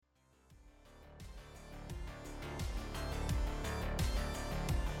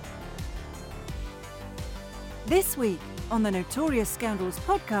This week on the Notorious Scoundrels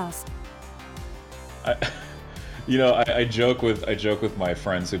podcast. I joke with my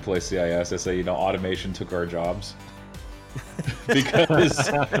friends who play CIS. I say, automation took our jobs because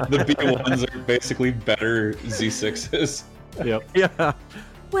the B1s are basically better Z6s. Yep. Yeah.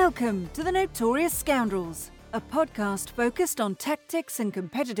 Welcome to the Notorious Scoundrels, a podcast focused on tactics and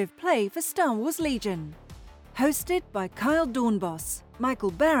competitive play for Star Wars Legion. Hosted by Kyle Dornbos,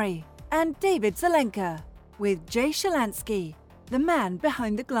 Michael Barry, and David Zelenka, with Jay Shalansky, the man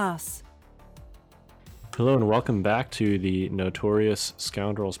behind the glass. Hello and welcome back to the Notorious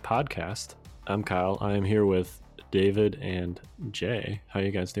Scoundrels podcast. I'm Kyle. I am here with David and Jay. How you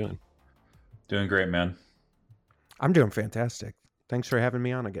guys doing? Doing great, man. I'm doing fantastic. Thanks for having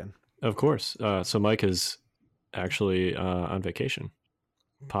me on again. Of course. So Mike is actually on vacation,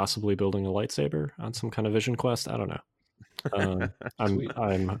 possibly building a lightsaber on some kind of vision quest. I don't know.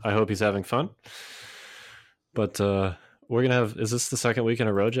 I hope he's having fun. But we're gonna have. Is this the second week in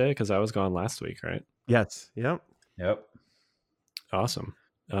a row, Jay? Because I was gone last week, right? Yes. Yep. Awesome.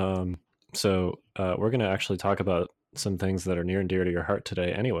 So we're going to actually talk about some things that are near and dear to your heart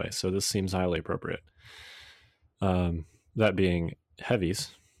today anyway, so this seems highly appropriate. That being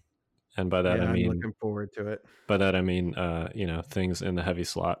heavies, and by that I mean... I'm looking forward to it. By that I mean, things in the heavy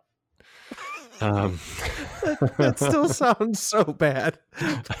slot. That still sounds so bad.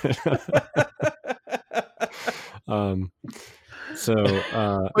 What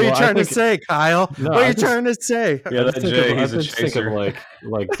are you trying to say, Kyle? No, what are you trying to say? Yeah, that Jay, he's a think chaser. of like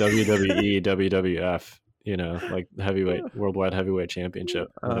WWE, WWF, like heavyweight, worldwide heavyweight championship,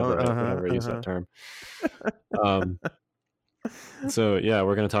 whenever I use that term. So yeah,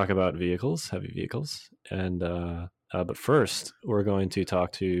 we're going to talk about vehicles, heavy vehicles, and but first we're going to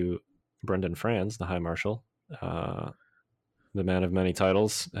talk to Brendon Franz, the High Marshal, the man of many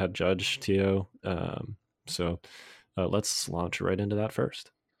titles, head judge, TO. Let's launch right into that first.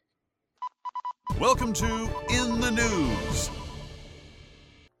 Welcome to In the News.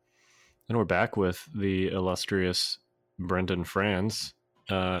 And we're back with the illustrious Brendon Franz.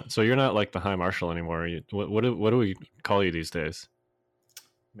 So you're not like the High Marshal anymore. What do we call you these days?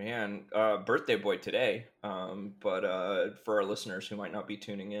 Man, birthday boy today. But for our listeners who might not be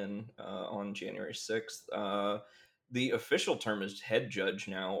tuning in on January 6th, the official term is head judge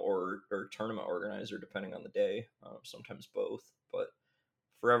now, or tournament organizer, depending on the day. Sometimes both, but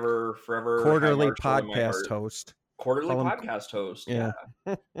forever. Quarterly podcast host. Quarterly podcast host. Yeah.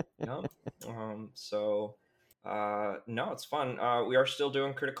 Yeah. No, it's fun. We are still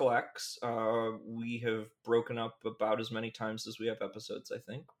doing Critical X. We have broken up about as many times as we have episodes, I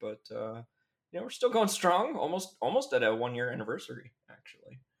think, but we're still going strong. Almost at a 1-year anniversary,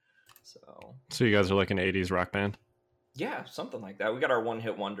 actually. So you guys are like an 80s rock band? Yeah, something like that. We got our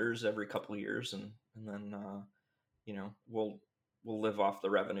one-hit wonders every couple of years, and then we'll live off the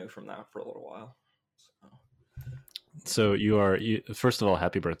revenue from that for a little while. So you first of all,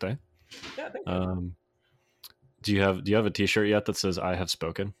 happy birthday. Yeah, thank you. Do you have a T-shirt yet that says "I have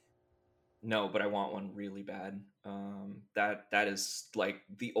spoken"? No, but I want one really bad. That is like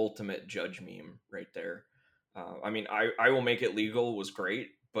the ultimate judge meme right there. I will make it legal was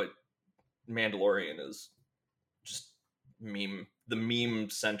great, but Mandalorian is just the meme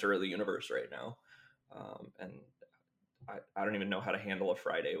center of the universe right now. And I don't even know how to handle a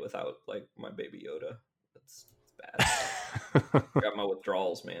Friday without like my baby Yoda. It's bad. I got my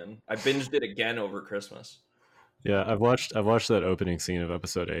withdrawals, man. I binged it again over Christmas. Yeah, I've watched that opening scene of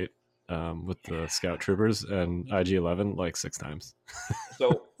episode 8 with the Scout Troopers and IG-11 like 6 times.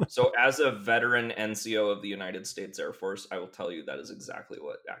 So as a veteran NCO of the United States Air Force, I will tell you that is exactly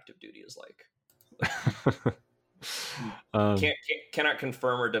what active duty is like. Cannot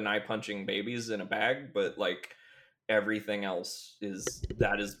confirm or deny punching babies in a bag, but like everything else that's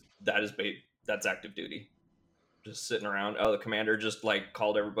active duty. Just sitting around. Oh, the commander just like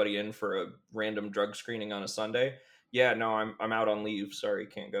called everybody in for a random drug screening on a Sunday. Yeah, no, I'm out on leave. Sorry,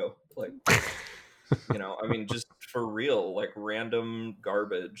 can't go. Like, just for real, like random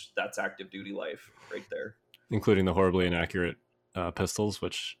garbage. That's active duty life right there. Including the horribly inaccurate pistols,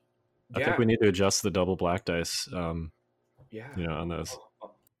 which I think we need to adjust the double black dice. On those.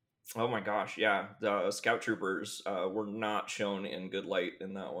 Oh my gosh, yeah. The Scout Troopers were not shown in good light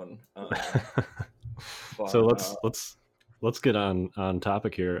in that one. But, so let's get on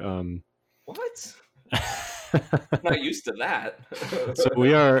topic here. What? I'm not used to that. So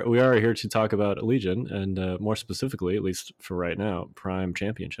we are here to talk about Legion, and more specifically, at least for right now, Prime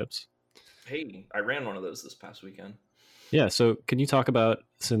Championships. Hey, I ran one of those this past weekend. Yeah, so can you talk about,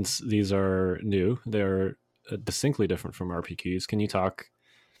 since these are new, they're distinctly different from RPQs, can you talk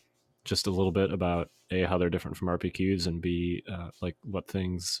just a little bit about A, how they're different from RPQs, and B, like what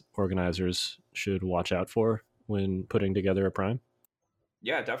things organizers should watch out for when putting together a prime?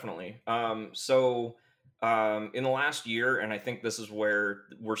 Yeah, definitely. In the last year, and I think this is where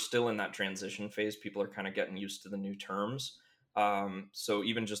we're still in that transition phase, people are kind of getting used to the new terms. So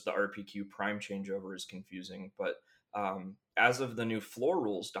even just the RPQ prime changeover is confusing. But as of the new floor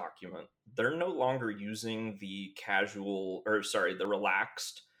rules document, they're no longer using the the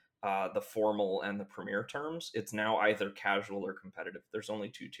relaxed, the formal, and the premier terms. It's now either casual or competitive. There's only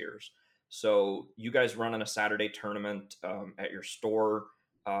two tiers. So you guys running a Saturday tournament at your store,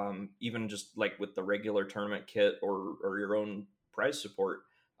 even just like with the regular tournament kit or your own prize support,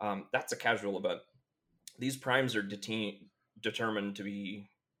 that's a casual event. These primes are determined to be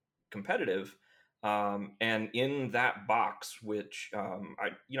competitive. And in that box, which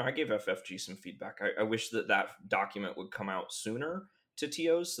I gave FFG some feedback. I wish that document would come out sooner to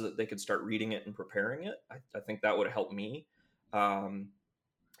TOs so that they could start reading it and preparing it. I think that would have helped me.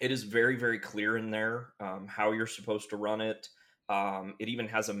 It is very, very clear in there how you're supposed to run it. It even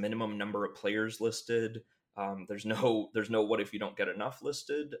has a minimum number of players listed. There's no what if you don't get enough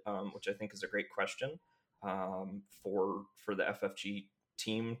listed, which I think is a great question for the FFG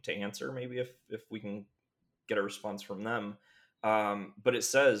team to answer. Maybe if we can get a response from them. But it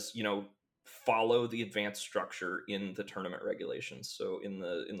says, follow the advanced structure in the tournament regulations. So in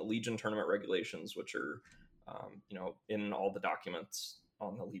the Legion tournament regulations, which are in all the documents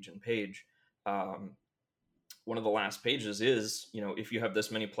on the Legion page, one of the last pages is, if you have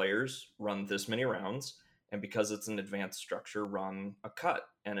this many players, run this many rounds, and because it's an advanced structure, run a cut,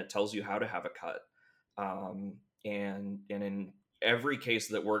 and it tells you how to have a cut. And in every case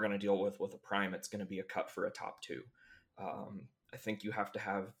that we're going to deal with a prime, it's going to be a cut for a top two. I think you have to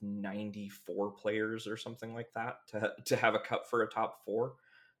have 94 players or something like that to have a cut for a top four.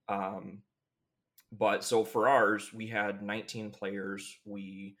 But so for ours, we had 19 players.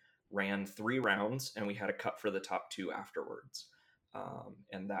 We ran 3 rounds, and we had a cut for the top two afterwards.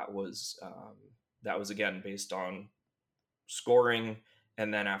 And that was again based on scoring,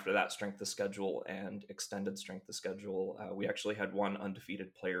 and then after that, strength of schedule and extended strength of schedule. We actually had one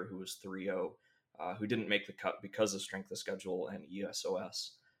undefeated player who was 3-0, who didn't make the cut because of strength of schedule and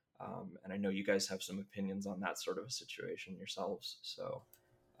ESOS. And I know you guys have some opinions on that sort of a situation yourselves. So,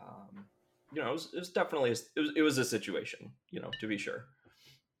 it was definitely it was a situation, to be sure.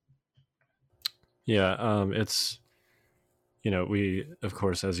 Yeah, it's we of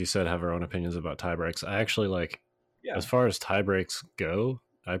course, as you said, have our own opinions about tie breaks. I actually as far as tie breaks go,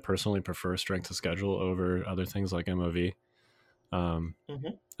 I personally prefer strength of schedule over other things like MOV.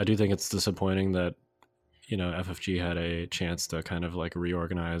 I do think it's disappointing that FFG had a chance to kind of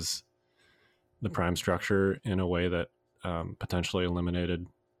reorganize the prime structure in a way that potentially eliminated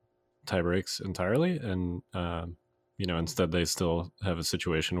tie breaks entirely, and instead they still have a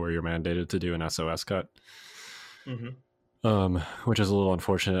situation where you're mandated to do an SOS cut, which is a little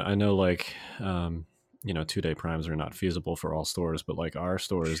unfortunate. I know 2-day primes are not feasible for all stores, but our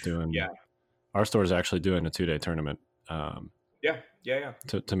store is doing our store is actually doing a 2-day tournament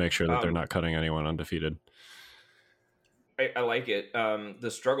to make sure that they're not cutting anyone undefeated. I like it.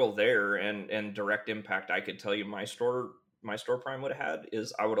 The struggle there and direct impact, I could tell you my store prime would have had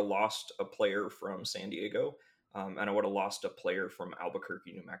is I would have lost a player from San Diego, and I would have lost a player from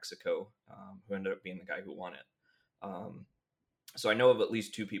Albuquerque, New Mexico, who ended up being the guy who won it. So I know of at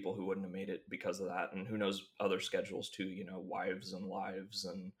least 2 people who wouldn't have made it because of that, and who knows other schedules too, wives and lives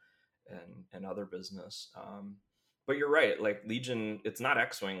and other business. But you're right, like Legion, it's not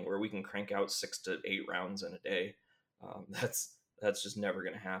X-Wing where we can crank out 6 to 8 rounds in a day. That's just never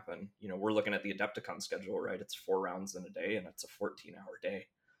going to happen. We're looking at the Adepticon schedule, right? It's 4 rounds in a day, and it's a 14-hour day,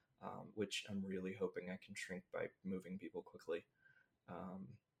 which I'm really hoping I can shrink by moving people quickly.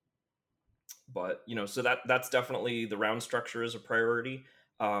 But so that's definitely, the round structure is a priority.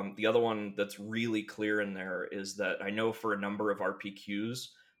 The other one that's really clear in there is that I know for a number of RPQs,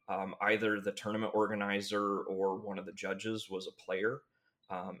 either the tournament organizer or one of the judges was a player.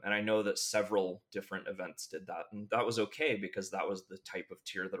 And I know that several different events did that, and that was okay because that was the type of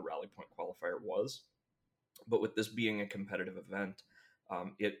tier that a Rally Point qualifier was. But with this being a competitive event,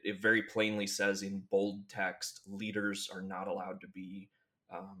 it very plainly says in bold text, leaders are not allowed to be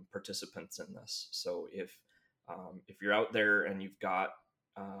participants in this. So if you're out there and you've got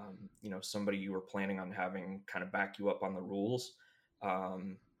somebody you were planning on having kind of back you up on the rules,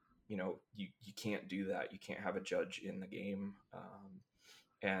 you can't do that. You can't have a judge in the game.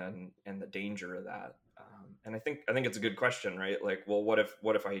 And the danger of that. And I think it's a good question, right? Like, well, what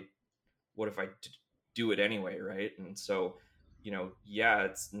if I do it anyway, right? And so yeah,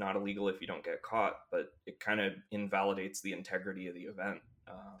 it's not illegal if you don't get caught, but it kind of invalidates the integrity of the event.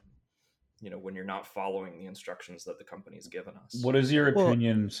 When you're not following the instructions that the company's given us. What is your Well,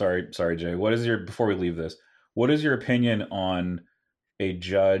 opinion? Sorry, Jay. Before we leave this, what is your opinion on a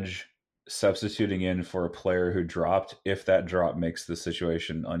judge substituting in for a player who dropped if that drop makes the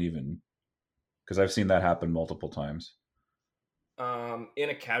situation uneven? Because I've seen that happen multiple times. In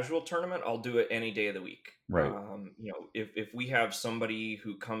a casual tournament, I'll do it any day of the week. Right. If we have somebody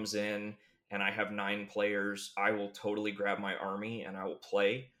who comes in and I have 9 players, I will totally grab my army and I will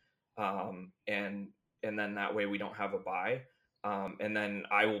play. And then that way we don't have a bye. And then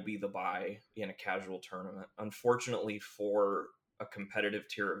I will be the bye in a casual tournament. Unfortunately, for a competitive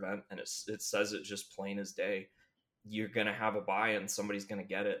tier event, and it says it just plain as day, you're going to have a bye and somebody's going to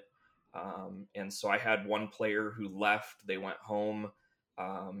get it. And so I had one player who left, they went home.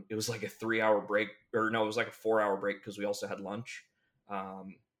 It was like a 3-hour break, or no, it was like a 4-hour break because we also had lunch.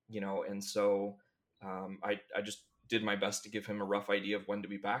 And so I just did my best to give him a rough idea of when to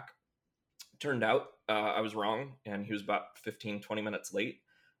be back. Turned out I was wrong, and he was about 15-20 minutes late.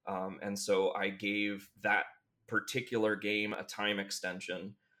 And so I gave that particular game a time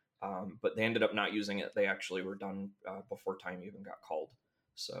extension, but they ended up not using it. They actually were done before time even got called.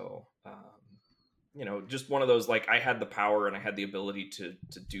 So, just one of those, like, I had the power and I had the ability to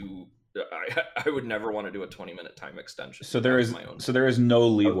do. I would never want to do a 20-minute time extension. So there is no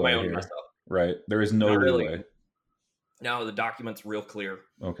leeway here, right? There is no leeway. Really. No, the document's real clear.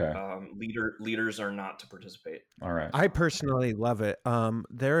 Okay. Leaders are not to participate. All right. I personally love it.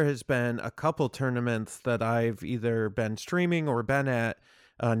 There has been a couple tournaments that I've either been streaming or been at.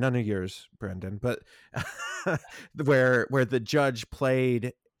 None of yours, Brendon, but where the judge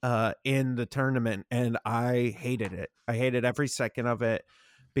played in the tournament, and I hated it. I hated every second of it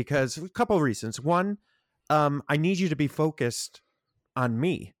because a couple of reasons. One, I need you to be focused on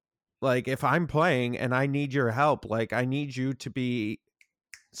me. Like, if I'm playing and I need your help, like, I need you to be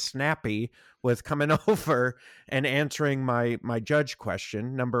snappy with coming over and answering my judge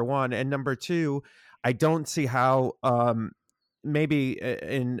question, number one. And number two, I don't see how maybe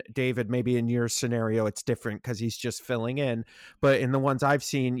in your scenario it's different because he's just filling in, but in the ones I've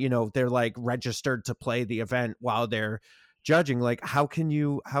seen, they're like registered to play the event while they're judging. Like, how can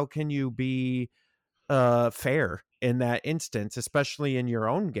you be fair in that instance, especially in your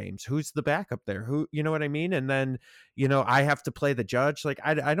own games? Who's the backup there? Who, you know what I mean? And then, I have to play the judge. Like,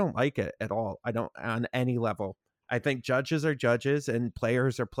 I don't like it at all. I don't, on any level. I think judges are judges and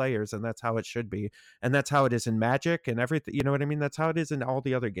players are players, and that's how it should be. And that's how it is in Magic and everything. You know what I mean? That's how it is in all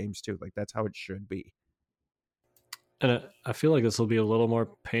the other games too. Like, that's how it should be. And I feel like this will be a little more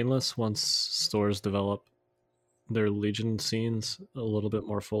painless once stores develop their Legion scenes a little bit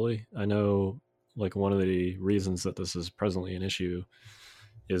more fully. I know, like, one of the reasons that this is presently an issue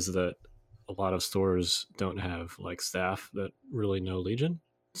is that a lot of stores don't have like staff that really know Legion.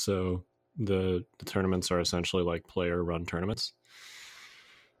 So the tournaments are essentially like player run tournaments,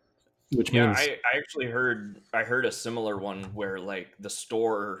 which means I actually heard a similar one where, like, the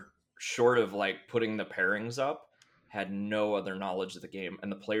store, short of like putting the pairings up, had no other knowledge of the game,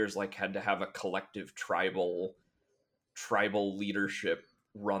 and the players like had to have a collective tribal leadership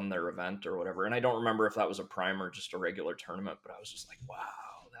run their event or whatever. And I don't remember if that was a prime or just a regular tournament, but I was just like,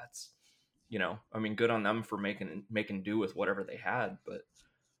 wow, that's, I mean, good on them for making do with whatever they had, but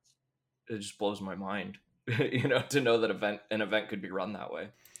it just blows my mind, to know that an event could be run that way.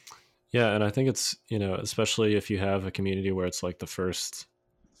 Yeah. And I think it's, especially if you have a community where it's like the first,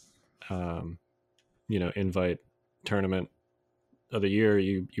 invite tournament of the year,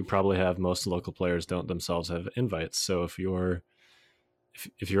 you probably have most local players don't themselves have invites. So if you're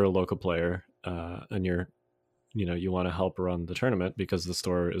a local player and you want to help run the tournament because the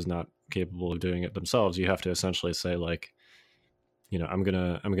store is not capable of doing it themselves, you have to essentially say, like, I'm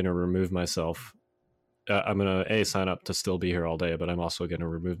gonna remove myself. I'm gonna sign up to still be here all day, but I'm also gonna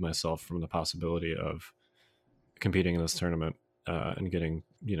remove myself from the possibility of competing in this tournament and getting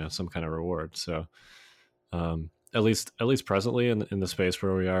some kind of reward. So at least presently in the space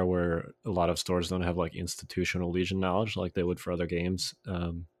where we are, where a lot of stores don't have like institutional Legion knowledge like they would for other games,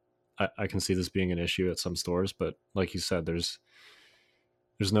 I can see this being an issue at some stores. But like you said, there's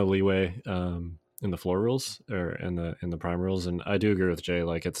no leeway in the floor rules or in the prime rules. And I do agree with Jay.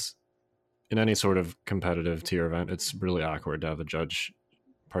 Like, it's in any sort of competitive tier event, it's really awkward to have a judge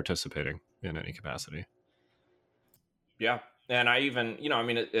participating in any capacity. Yeah. And I even,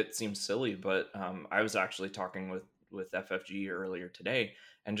 it seems silly, but I was actually talking with FFG earlier today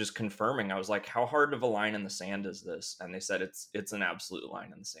and just confirming. I was like, how hard of a line in the sand is this? And they said it's an absolute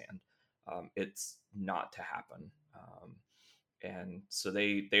line in the sand. It's not to happen. And so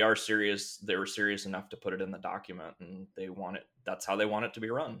they are serious. They were serious enough to put it in the document, and they want it. That's how they want it to be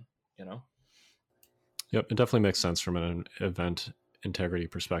run. You know. Yep, it definitely makes sense from an event integrity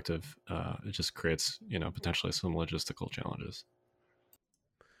perspective. It just creates, potentially some logistical challenges.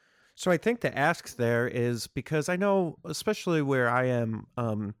 So I think the ask there is because I know, especially where I am,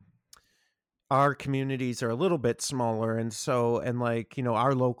 our communities are a little bit smaller, and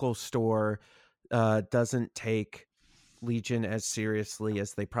our local store doesn't take Legion as seriously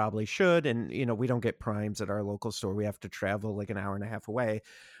as they probably should, and we don't get primes at our local store. We have to travel like an hour and a half away.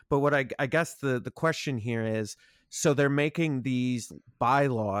 But what I guess the question here is, so they're making these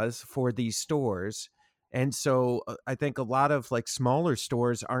bylaws for these stores, and so I think a lot of like smaller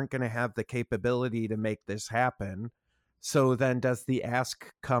stores aren't going to have the capability to make this happen. So then does the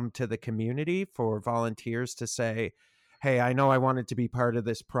ask come to the community for volunteers to say, hey, I know I wanted to be part of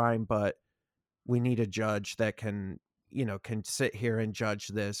this prime, but we need a judge that can sit here and judge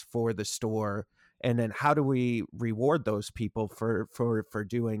this for the store? And then how do we reward those people for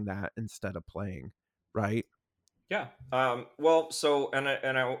doing that instead of playing, right? Yeah. Well, so I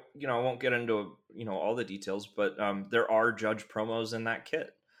I won't get into all the details, but there are judge promos in that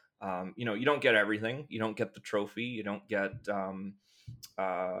kit. You don't get everything. You don't get the trophy. You don't get the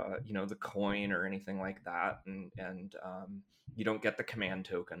coin or anything like that, and you don't get the command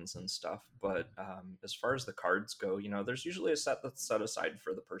tokens and stuff. But as far as the cards go, there's usually a set that's set aside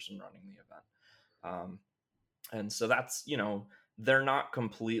for the person running the event, and so that's they're not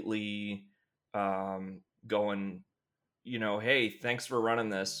completely going, hey, thanks for running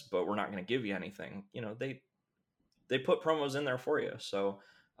this, but we're not going to give you anything. They put promos in there for you. So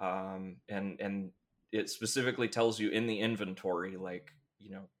and it specifically tells you in the inventory, like,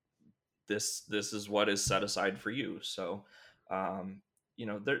 this is what is set aside for you. So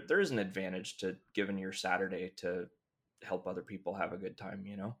there is an advantage to giving your Saturday to help other people have a good time,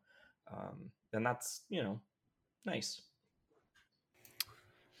 and that's nice.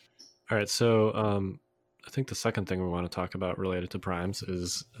 All right, so I think the second thing we want to talk about related to primes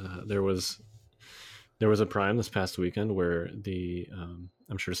is there was a prime this past weekend where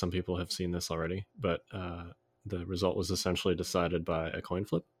I'm sure some people have seen this already, but the result was essentially decided by a coin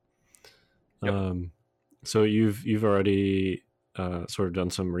flip. Yep. So you've already sort of done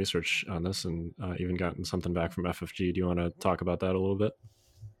some research on this and even gotten something back from FFG. Do you want to talk about that a little bit?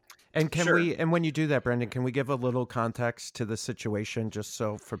 And Sure. and when you do that, Brendon, can we give a little context to the situation just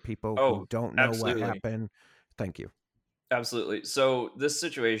so for people who don't know absolutely. what happened? Thank you. Absolutely. So this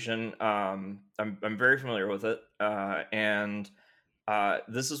situation, I'm very familiar with it, and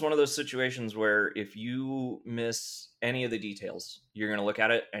this is one of those situations where if you miss any of the details, you're going to look at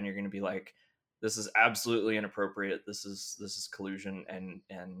it and you're going to be like, "This is absolutely inappropriate. This is collusion,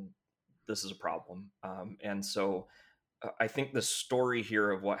 and this is a problem." And so I think the story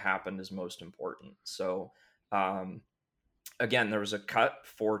here of what happened is most important. So again, there was a cut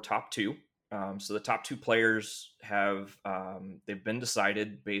for top two. So the top two players have they've been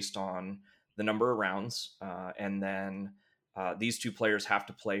decided based on the number of rounds, and then these two players have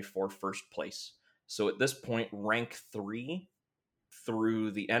to play for first place. So at this point, rank 3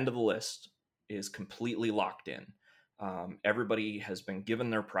 through the end of the list is completely locked in. Everybody has been given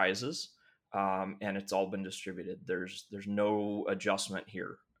their prizes, and it's all been distributed. There's no adjustment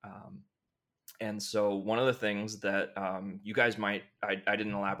here. And so one of the things that you guys might, I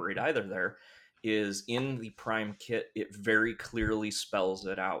didn't elaborate either there, is in the Prime kit, it very clearly spells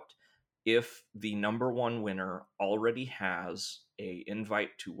it out. If the number one winner already has a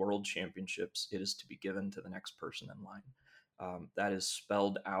invite to World Championships, it is to be given to the next person in line. That is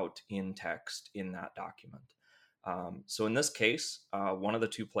spelled out in text in that document. So in this case, one of the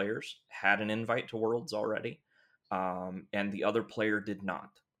two players had an invite to Worlds already, and the other player did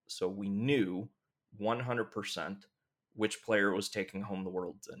not. So we knew 100% which player was taking home the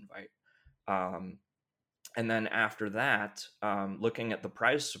World's invite. And then after that, looking at the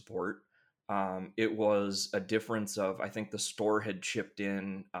prize support, it was a difference of, I think the store had chipped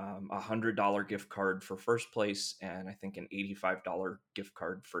in $100 gift card for first place, and I think an $85 gift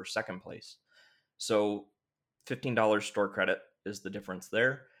card for second place. So $15 store credit is the difference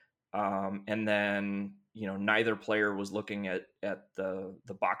there. And then, neither player was looking at the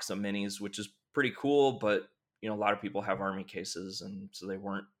box of minis, which is pretty cool, but a lot of people have army cases, and so they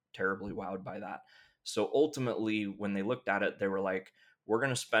weren't terribly wowed by that. So ultimately, when they looked at it, they were like, we're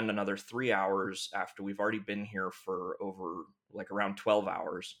going to spend another 3 hours after we've already been here for over like around 12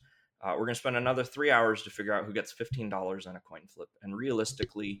 hours. We're going to spend another 3 hours to figure out who gets $15 on a coin flip. And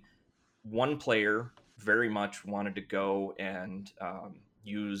realistically, one player very much wanted to go and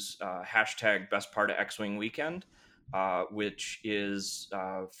use hashtag best part of X-Wing weekend. which is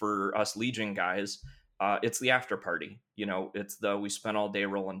for us Legion guys. It's the after party. It's we spent all day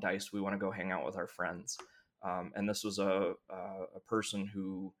rolling dice. We want to go hang out with our friends. And this was a person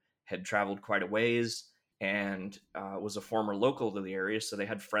who had traveled quite a ways and was a former local to the area. So they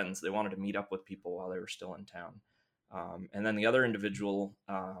had friends. They wanted to meet up with people while they were still in town. And then the other individual,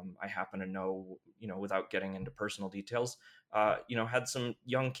 I happen to know, without getting into personal details, had some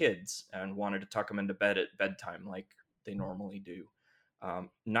young kids and wanted to tuck them into bed at bedtime like they normally do.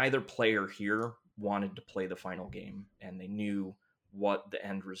 Neither player here wanted to play the final game, and they knew what the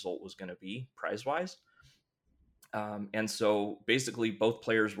end result was going to be prize-wise. And so basically both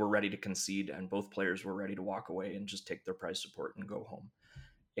players were ready to concede, and both players were ready to walk away and just take their prize support and go home.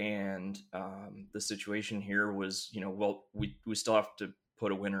 And the situation here was, well, we still have to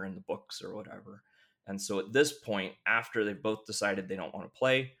put a winner in the books or whatever. And so at this point, after they've both decided they don't want to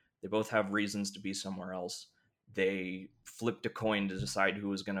play, they both have reasons to be somewhere else. They flipped a coin to decide who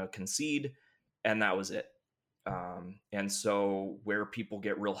was going to concede, and that was it. And so where people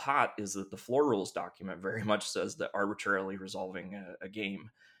get real hot is that the floor rules document very much says that arbitrarily resolving a game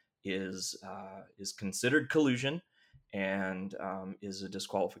is considered collusion and is a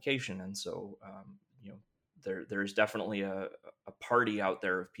disqualification. And so there's definitely a party out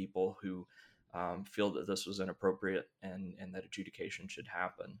there of people who feel that this was inappropriate and that adjudication should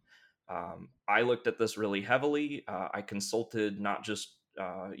happen. I looked at this really heavily. I consulted not just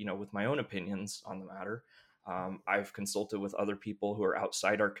with my own opinions on the matter. I've consulted with other people who are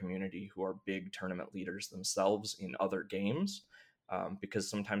outside our community who are big tournament leaders themselves in other games, because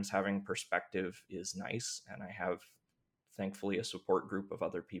sometimes having perspective is nice. And I have, thankfully, a support group of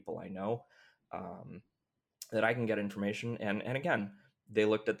other people I know that I can get information. And again, they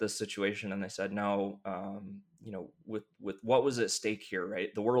looked at this situation and they said, no, with what was at stake here,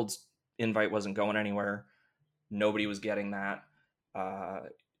 right? The world's invite wasn't going anywhere. Nobody was getting that.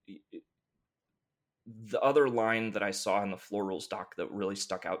 The other line that I saw in the floor rules doc that really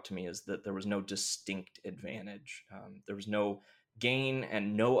stuck out to me is that there was no distinct advantage. There was no gain,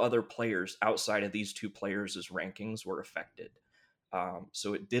 and no other players outside of these two players' rankings were affected.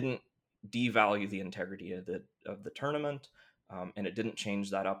 So it didn't devalue the integrity of the tournament, and it didn't change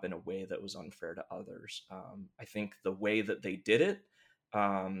that up in a way that was unfair to others. I think the way that they did it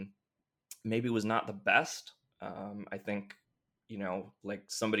maybe was not the best. I think, like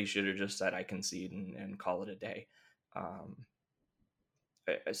somebody should have just said, I concede and call it a day.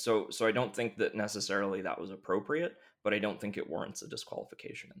 So I don't think that necessarily that was appropriate, but I don't think it warrants a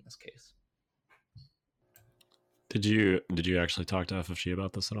disqualification in this case. Did you actually talk to FFG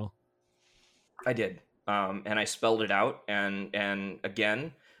about this at all? I did. And I spelled it out. And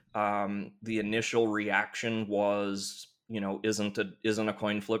again, the initial reaction was, isn't a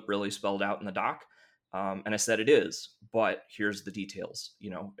coin flip really spelled out in the doc? And I said it is, but here's the details.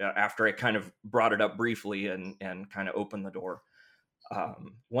 After I kind of brought it up briefly and kind of opened the door.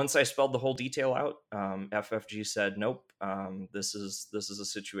 Once I spelled the whole detail out, FFG said, nope, this is a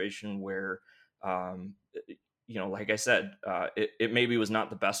situation where, like I said, it maybe was not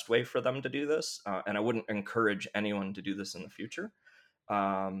the best way for them to do this. And I wouldn't encourage anyone to do this in the future.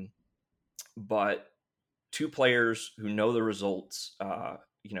 But two players who know the results,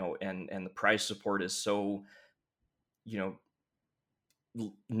 and the prize support is so,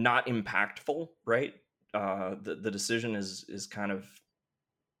 not impactful, right? The decision is kind of,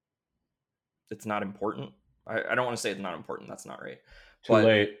 it's not important. I don't want to say it's not important. That's not right. Too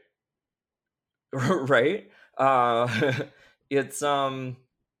late. Right. It's the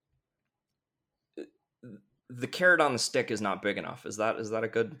carrot on the stick is not big enough. Is that a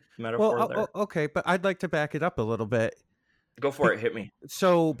good metaphor there? Okay, but I'd like to back it up a little bit. Go for it. Hit me.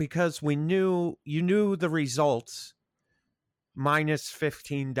 So because you knew the results minus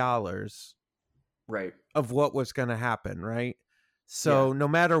 $15, right, of what was going to happen, right? So no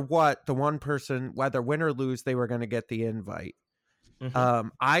matter what, the one person, whether win or lose, they were going to get the invite. Mm-hmm.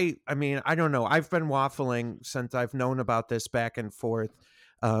 I mean, I don't know. I've been waffling since I've known about this back and forth.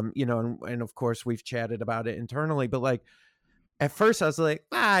 And of course we've chatted about it internally, but like at first I was like,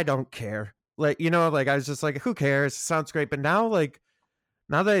 I don't care. Like, I was just like, who cares? Sounds great. But now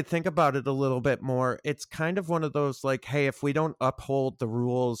that I think about it a little bit more, it's kind of one of those like, hey, if we don't uphold the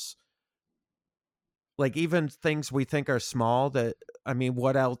rules, like even things we think are small,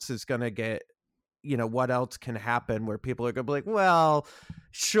 what else is going to get, what else can happen where people are going to be like, well,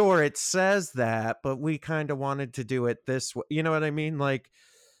 sure, it says that, but we kind of wanted to do it this way. You know what I mean? Like,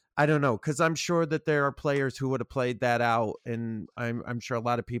 I don't know, because I'm sure that there are players who would have played that out, and I'm sure a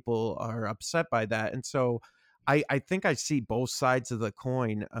lot of people are upset by that. And so I think I see both sides of the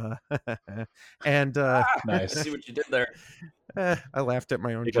coin. And Nice. I see what you did there. I laughed at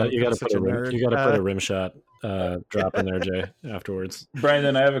my own You joke. got I'm to such put a nerd. you got to put a rim shot drop in there, Jay, afterwards.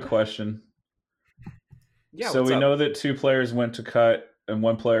 Brandon, I have a question. Yeah. So we know that 2 players went to cut and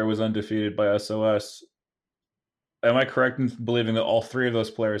 1 player was undefeated by SOS. Am I correct in believing that all 3 of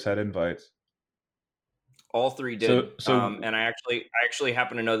those players had invites? All 3 did. So and I actually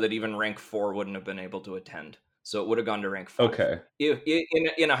happen to know that even rank 4 wouldn't have been able to attend. So it would have gone to rank 5. Okay. If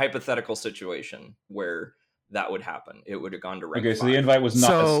in a hypothetical situation where that would happen, it would have gone to rank 5. Okay, so the invite was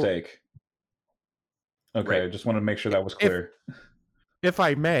not a stake. Okay, Right. I just want to make sure that was clear. If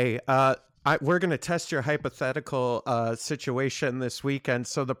I may, we're going to test your hypothetical situation this weekend.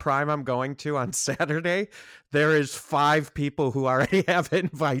 So the prime I'm going to on Saturday, there is 5 people who already have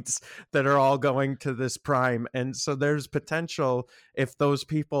invites that are all going to this prime. And so there's potential if those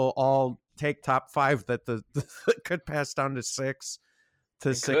people all take top 5 that the could pass down to 6 to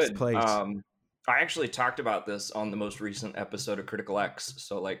 6th place. I actually talked about this on the most recent episode of Critical X,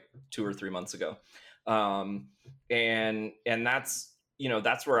 so like 2 or 3 months ago. And that's,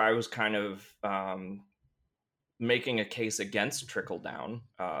 that's where I was kind of making a case against trickle down,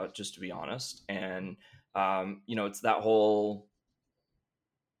 just to be honest. And it's that whole,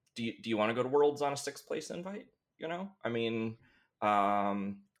 do you want to go to Worlds on a 6th place invite? I mean,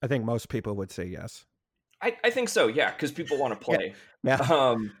 I think most people would say yes. I think so, yeah, because people want to play.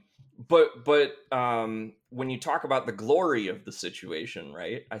 Yeah. But when you talk about the glory of the situation,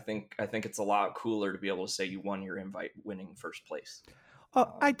 right? I think it's a lot cooler to be able to say you won your invite winning 1st place.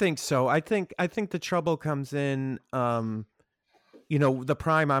 I think so. I think the trouble comes in, the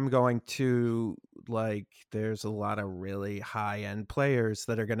prime I'm going to, like, there's a lot of really high end players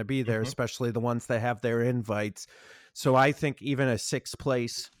that are going to be there, especially the ones that have their invites. So I think even a 6th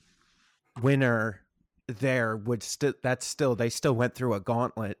place winner there would they still went through a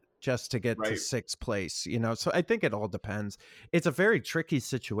gauntlet just to get to 6th place, so I think it all depends. It's a very tricky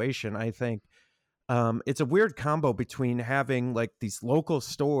situation. I think it's a weird combo between having like these local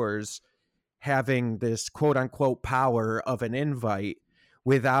stores having this quote unquote power of an invite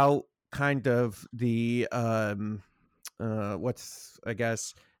without kind of the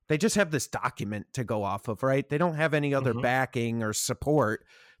they just have this document to go off of, right? They don't have any other backing or support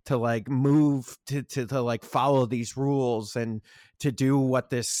to like move to like follow these rules and to do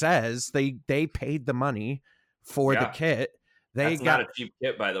what this says. They paid the money for the kit. That's not a cheap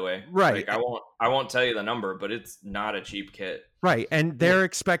kit, by the way. Right. Like, I won't tell you the number, but it's not a cheap kit. Right. And they're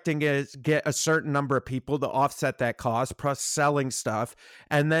expecting to get a certain number of people to offset that cost, plus selling stuff.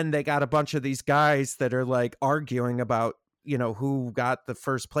 And then they got a bunch of these guys that are like arguing about, who got the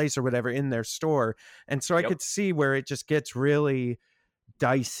 1st place or whatever in their store. And so I could see where it just gets really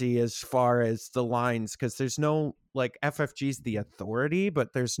dicey as far as the lines, because there's no, like, FFG's the authority,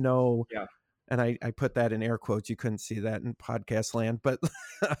 but there's no and I put that in air quotes. You couldn't see that in podcast land, but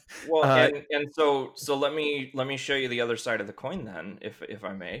well, and so let me show you the other side of the coin then, if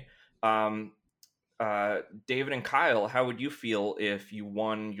I may. David and Kyle, how would you feel if you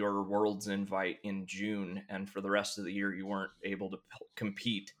won your Worlds invite in June and for the rest of the year you weren't able to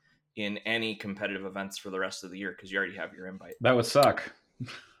compete in any competitive events for the rest of the year because you already have your invite? That would suck.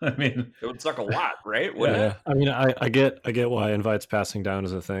 I mean, it would suck a lot, right? Wouldn't it? I mean, I get why invites passing down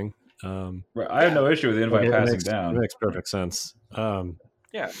is a thing. I have no issue with the invite passing down. It makes perfect sense.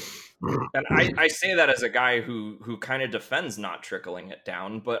 Yeah. And I say that as a guy who kind of defends not trickling it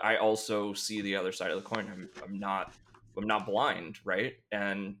down, but I also see the other side of the coin. I'm not blind, right?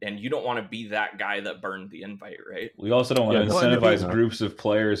 And you don't want to be that guy that burned the invite, right? We also don't want to incentivize groups of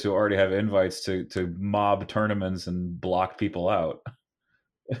players who already have invites to mob tournaments and block people out.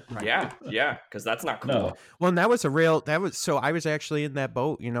 Right. Yeah, because that's not cool. No. Well, and so I was actually in that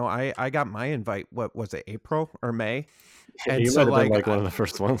boat. I got my invite. What was it, April or May? And you so might have been one of the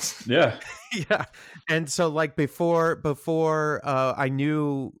first ones. Yeah. Yeah. And so like before I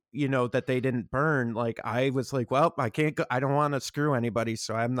knew, that they didn't burn, like I was like, well, I can't go, I don't want to screw anybody,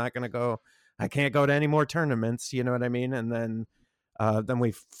 so I'm not going to go. I can't go to any more tournaments, you know what I mean? And then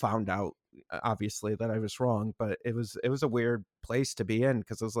we found out obviously that I was wrong, but it was a weird place to be in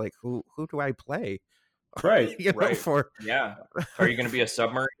because I was like, who do I play? Right. Right. Are you going to be a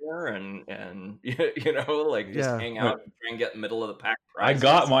submariner and just hang out and try and get middle of the pack prizes? I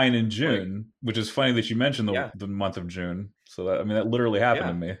got mine in June, which is funny that you mentioned the month of June. So that literally happened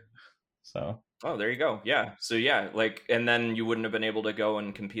to me. So. Oh, there you go. Yeah. So and then you wouldn't have been able to go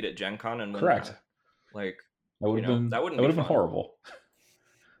and compete at Gen Con and correct. That would have been horrible.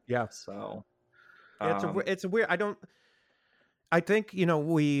 Yeah. So it's a weird. I think,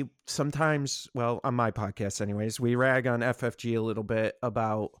 we sometimes, well, on my podcast anyways, we rag on FFG a little bit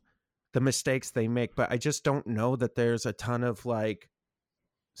about the mistakes they make, but I just don't know that there's a ton of like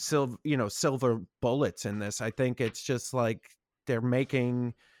silver bullets in this. I think it's just like they're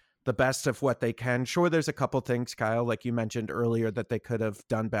making the best of what they can. Sure, there's a couple things, Kyle, like you mentioned earlier, that they could have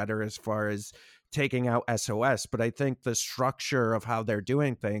done better as far as taking out SOS, but I think the structure of how they're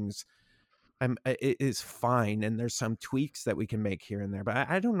doing things it is fine, and there's some tweaks that we can make here and there, but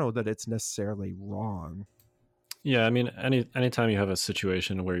I don't know that it's necessarily wrong. Yeah, I mean, anytime you have a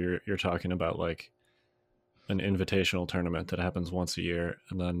situation where you're talking about like an invitational tournament that happens once a year,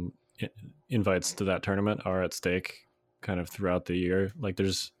 and then invites to that tournament are at stake kind of throughout the year, like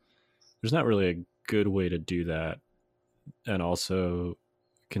there's not really a good way to do that, and also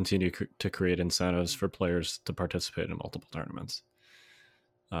continue to create incentives for players to participate in multiple tournaments.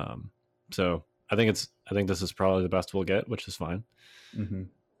 So I think this is probably the best we'll get, which is fine.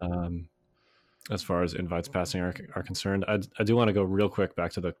 As far as invites passing are concerned, I do want to go real quick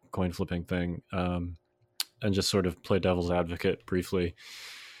back to the coin flipping thing, and just sort of play devil's advocate briefly.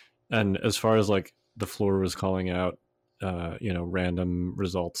 And as far as like the floor was calling out, random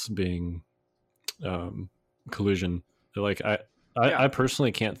results being collusion, like I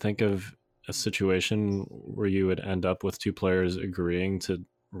personally can't think of a situation where you would end up with two players agreeing to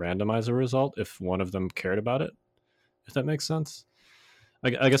randomize a result if one of them cared about it, if that makes sense.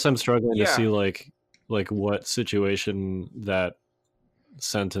 I guess I'm struggling to see like what situation that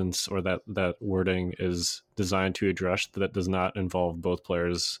sentence or that wording is designed to address that does not involve both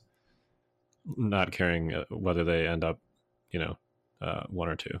players not caring whether they end up, one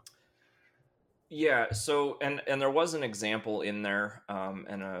or two. Yeah. So, and there was an example in there,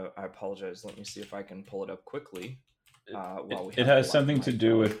 and I apologize. Let me see if I can pull it up quickly. It has something to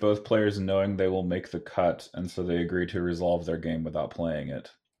do with both players knowing they will make the cut, and so they agree to resolve their game without playing it.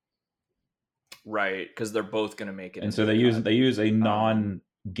 Right, because they're both going to make it. And so they use a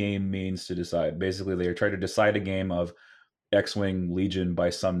non-game means to decide. Basically, they try to decide a game of X-Wing Legion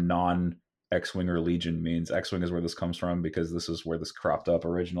by some non-X-Wing or Legion means. X-Wing is where this comes from because this is where this cropped up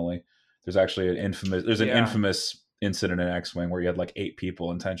originally. There's actually an infamous incident in X-Wing where you had like 8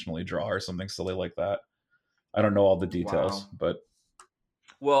 people intentionally draw or something silly like that. I don't know all the details, but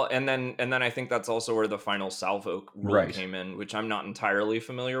well, and then I think that's also where the final salvo rule came in, which I'm not entirely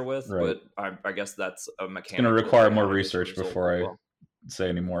familiar with, but I guess that's a mechanic. It's going to require more research before I say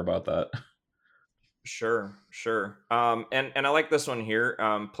any more about that. Sure. And I like this one here.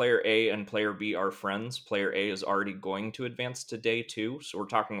 Player A and player B are friends. Player A is already going to advance to day 2, so we're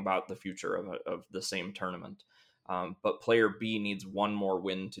talking about the future of the same tournament. But player B needs one more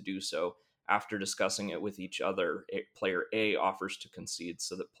win to do so. After discussing it with each other, player A offers to concede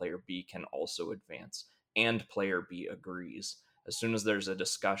so that player B can also advance, and player B agrees. As soon as there's a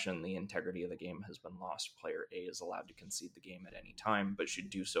discussion, the integrity of the game has been lost. Player A is allowed to concede the game at any time, but should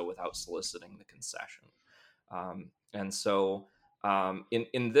do so without soliciting the concession. And so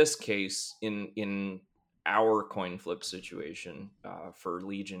in this case, in our coin flip situation for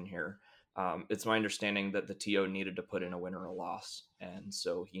Legion here, it's my understanding that the TO needed to put in a win or a loss, and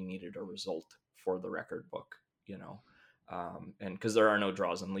so he needed a result for the record book, and because there are no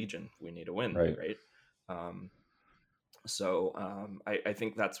draws in Legion, we need a win, right? So I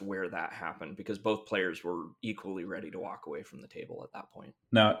think that's where that happened, because both players were equally ready to walk away from the table at that point.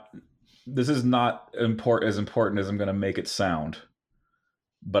 Now, this is not as important as I'm going to make it sound,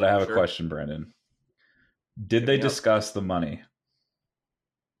 but I have a question, Brandon. Did they discuss the money?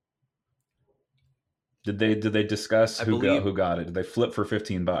 Did they discuss who got it? Did they flip for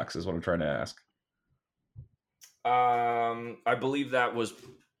 $15? Is what I'm trying to ask. I believe that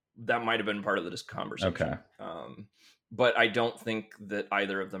might have been part of this conversation. Okay. But I don't think that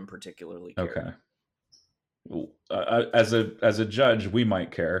either of them particularly cared. Okay. Well, as a judge, we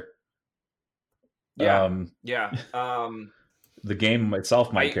might care. Yeah. The game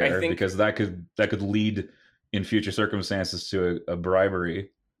itself might care, because that could lead in future circumstances to a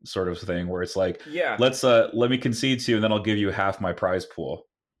bribery sort of thing where it's like, let me concede to you and then I'll give you half my prize pool,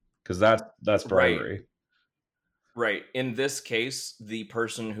 because that's bribery. Right. In this case, the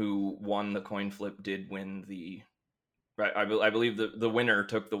person who won the coin flip did win the. Right. I believe the winner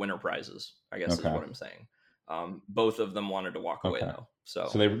took the winner prizes, I guess is what I'm saying. Both of them wanted to walk away though. So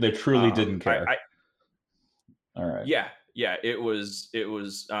they truly didn't care. All right. Yeah. It was.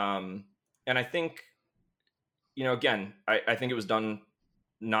 And I think, again, I think it was done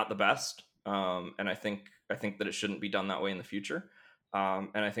not the best. And I think that it shouldn't be done that way in the future. And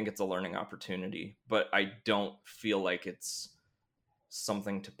I think it's a learning opportunity, but I don't feel like it's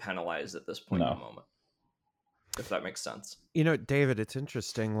something to penalize at this point in the moment. if that makes sense. David, it's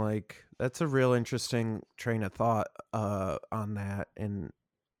interesting. Like, that's a real interesting train of thought on that. And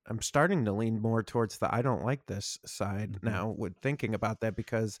I'm starting to lean more towards the I don't like this side now with thinking about that,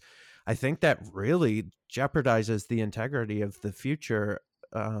 because I think that really jeopardizes the integrity of the future.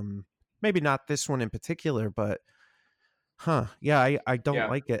 Maybe not this one in particular, but yeah, I don't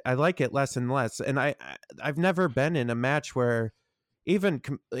like it. I like it less and less. And I've never been in a match where even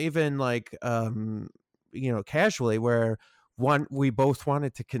like casually, where we both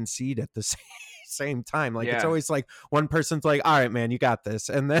wanted to concede at the same time. Like, it's always like one person's like, all right, man, you got this,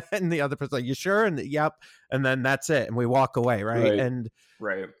 and then the other person's like, you sure? And yep, and then that's it, and we walk away, right? And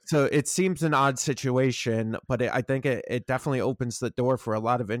so it seems an odd situation, but I think it definitely opens the door for a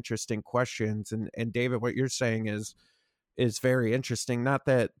lot of interesting questions. And David, what you're saying is very interesting. Not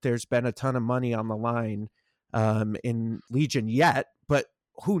that there's been a ton of money on the line in Legion yet, but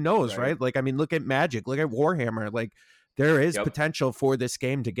who knows, right? Like, I mean, look at Magic, look at Warhammer. Like, there is potential for this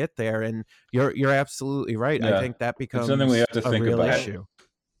game to get there, and you're absolutely right. Yeah. I think that becomes something we have to think real about. issue.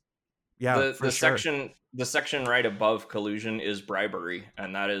 Yeah, the section right above collusion is bribery,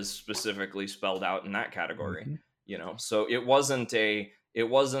 and that is specifically spelled out in that category. So it wasn't a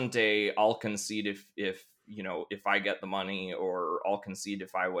I'll concede if I get the money, or I'll concede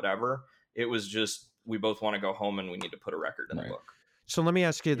if I whatever. It was just, we both want to go home and we need to put a record in the book. So let me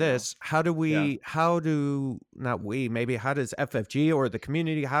ask you this: how does FFG or the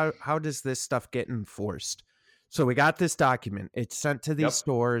community, how does this stuff get enforced? So we got this document, it's sent to these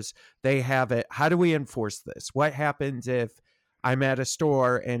stores, they have it. How do we enforce this? What happens if I'm at a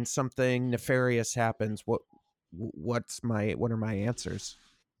store and something nefarious happens? What are my answers?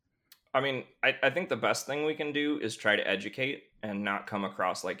 I mean, I think the best thing we can do is try to educate and not come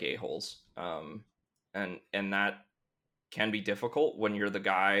across like a-holes. And that can be difficult when you're the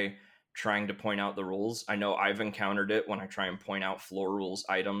guy trying to point out the rules. I know I've encountered it when I try and point out floor rules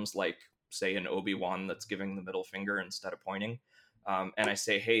items, like, say, an Obi-Wan that's giving the middle finger instead of pointing. And I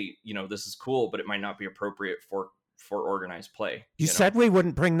say, hey, this is cool, but it might not be appropriate for organized play. You said we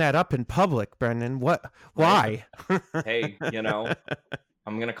wouldn't bring that up in public, Brendon. What? Why? Hey,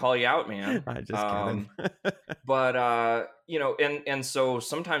 I'm going to call you out, man. I just kidding. But, and so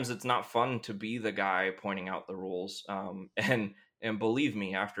sometimes it's not fun to be the guy pointing out the rules. And believe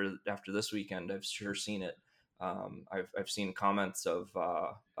me, after this weekend, I've sure seen it. I've seen comments of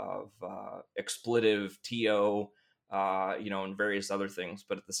expletive TO, and various other things.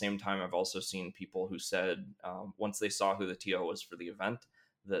 But at the same time, I've also seen people who said, once they saw who the TO was for the event,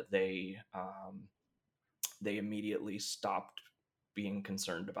 that they immediately stopped being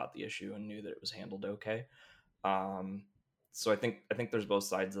concerned about the issue and knew that it was handled okay. So I think there's both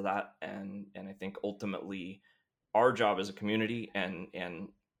sides of that, and I think ultimately our job as a community and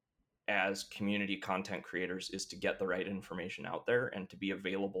as community content creators is to get the right information out there and to be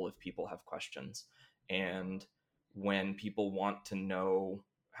available if people have questions. And when people want to know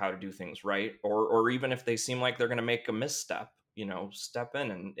how to do things right, or even if they seem like they're going to make a misstep, step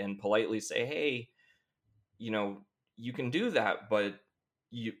in and politely say, hey, you can do that, but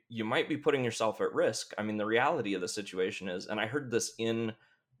you might be putting yourself at risk. I mean, the reality of the situation is, and I heard this in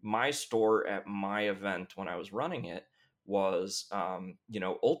my store at my event when I was running it, was,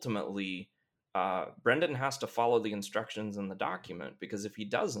 ultimately, Brendon has to follow the instructions in the document, because if he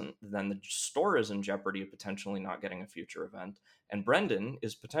doesn't, then the store is in jeopardy of potentially not getting a future event, and Brendon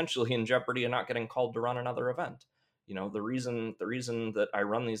is potentially in jeopardy of not getting called to run another event. The reason that I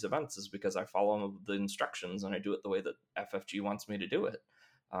run these events is because I follow the instructions and I do it the way that FFG wants me to do it.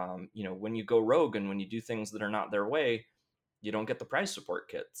 When you go rogue and when you do things that are not their way, you don't get the prize support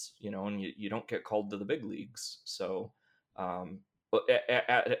kits, and you don't get called to the big leagues. So, but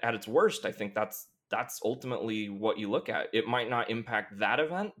at its worst, I think that's ultimately what you look at. It might not impact that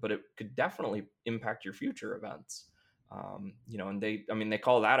event, but it could definitely impact your future events. And they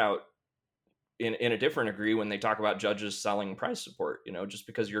call that out in a different degree when they talk about judges selling prize support. Just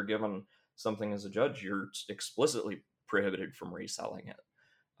because you're given something as a judge, you're explicitly prohibited from reselling it.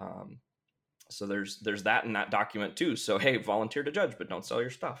 So there's that in that document too. So, hey, volunteer to judge, but don't sell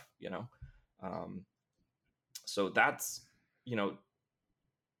your stuff, so that's,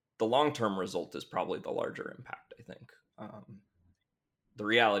 the long-term result is probably the larger impact, I think. The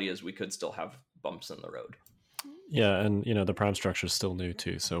reality is we could still have bumps in the road. Yeah. And, the prime structure is still new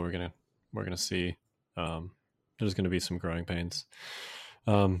too. So we're going to see, there's going to be some growing pains.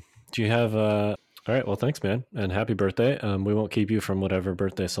 Do you have, all right. Well, thanks, man. And happy birthday. We won't keep you from whatever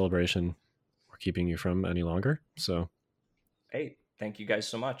birthday celebration we're keeping you from any longer. So, hey, thank you guys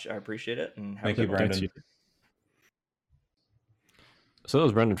so much. I appreciate it. And thank you, Brendon. So that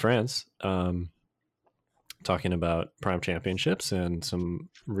was Brendon Franz. talking about Prime Championships and some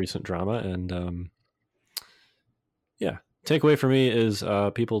recent drama. And yeah, takeaway for me is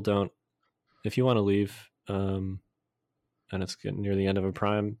people don't, if you want to leave and it's getting near the end of a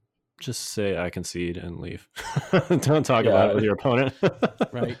Prime, just say I concede and leave. Don't talk about it with your opponent.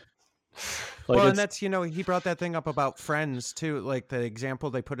 Right. Like well, and that's, he brought that thing up about friends too, like the example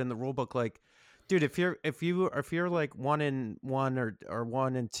they put in the rule book, like, dude, if you're like 1-1 or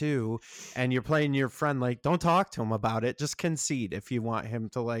 1-2 and you're playing your friend, like, don't talk to him about it, just concede if you want him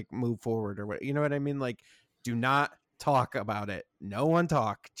to like move forward or what, you know what I mean? Like, do not talk about it. No one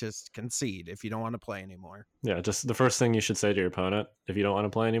talk, just concede if you don't want to play anymore. Yeah, just the first thing you should say to your opponent if you don't want to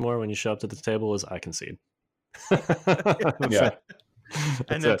play anymore when you show up to the table is I concede. Yeah.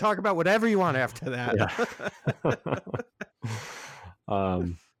 And then talk about whatever you want after that. Yeah. All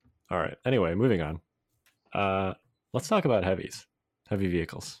right. Anyway, moving on. Let's talk about heavy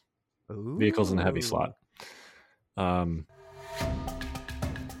vehicles. Ooh. Vehicles in the heavy slot.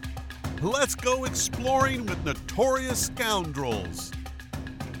 Let's go exploring with Notorious Scoundrels.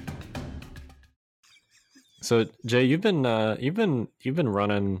 So Jay, you've been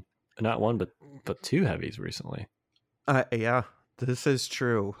running not one but two heavies recently. Yeah, this is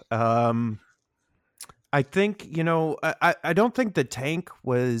true. I think, I don't think the tank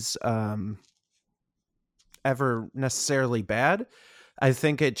was ever necessarily bad. I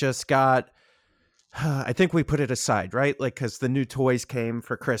think it just got, I think we put it aside, right? Like, because the new toys came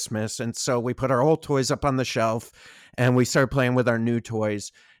for Christmas. And so we put our old toys up on the shelf and we started playing with our new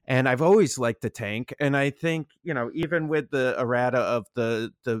toys. And I've always liked the tank. And I think, even with the errata of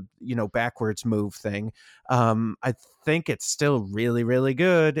the backwards move thing, I think it's still really, really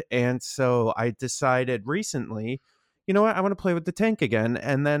good. And so I decided recently, you know what, I want to play with the tank again.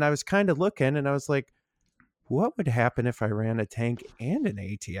 And then I was kind of looking and I was like, what would happen if I ran a tank and an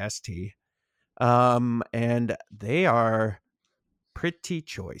ATST? And they are pretty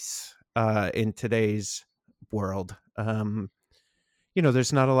choice in today's world.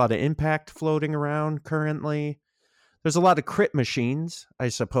 There's not a lot of impact floating around currently. There's a lot of crit machines, I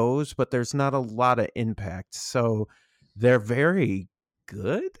suppose, but there's not a lot of impact. So they're very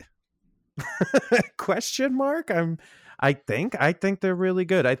good. Question mark. I think they're really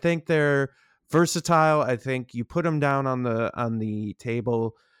good. I think they're versatile. I think you put them down on the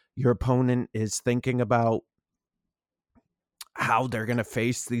table, your opponent is thinking about how they're going to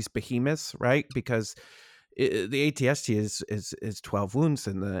face these behemoths, right? Because the ATST is 12 wounds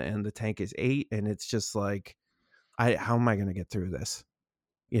and the tank is 8, and it's just like, how am I going to get through this?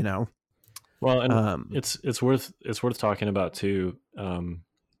 Well, and it's worth talking about too,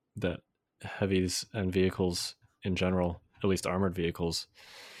 that heavies and vehicles in general, at least armored vehicles,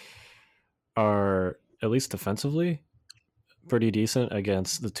 are at least defensively pretty decent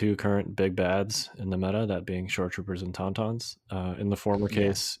against the two current big bads in the meta, that being short troopers and tauntauns. In the former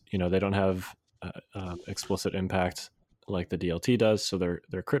case, they don't have explicit impact like the DLT does, so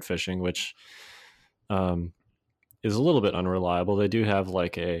they're crit fishing, which is a little bit unreliable. They do have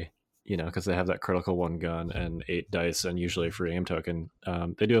like because they have that critical 1 gun and 8 dice and usually a free aim token,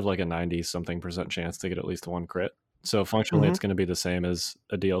 they do have like a 90-something% chance to get at least 1 crit. So functionally, it's going to be the same as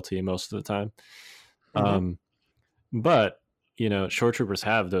a DLT most of the time. But short troopers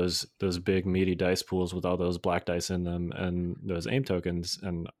have those big meaty dice pools with all those black dice in them and those aim tokens,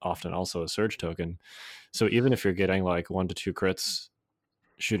 and often also a surge token. So even if you're getting like 1 to 2 crits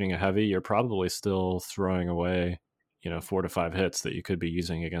shooting a heavy, you're probably still throwing away 4 to 5 hits that you could be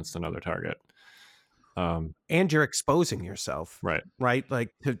using against another target. And you're exposing yourself, right? Like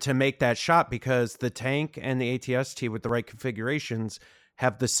to make that shot, because the tank and the ATST with the right configurations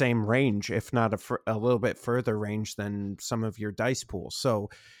have the same range, if not a little bit further range than some of your dice pools.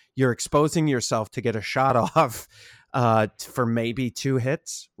 So you're exposing yourself to get a shot off for maybe 2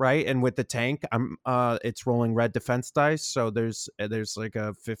 hits, right? And with the tank, it's rolling red defense dice, so there's like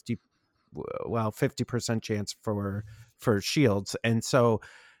a 50% chance for shields, and so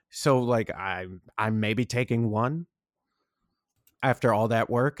like I'm maybe taking 1 after all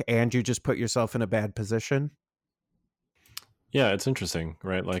that work, and you just put yourself in a bad position. Yeah, it's interesting,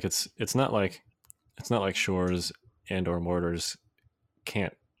 right? Like it's not like shores and or mortars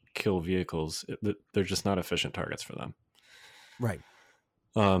can't kill vehicles. They're just not efficient targets for them. Right.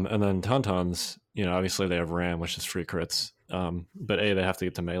 And then tauntauns, obviously they have ram, which is free crits. But A, they have to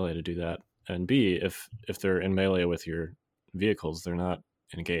get to melee to do that. And B, if they're in melee with your vehicles, they're not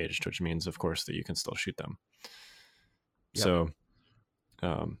engaged, which means, of course, that you can still shoot them. Yep. So,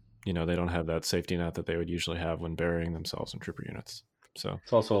 they don't have that safety net that they would usually have when burying themselves in trooper units. So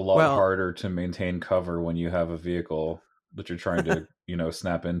it's also a lot harder to maintain cover when you have a vehicle that you're trying to,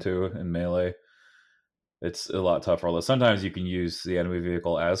 snap into in melee. it's a lot tougher. Although sometimes you can use the enemy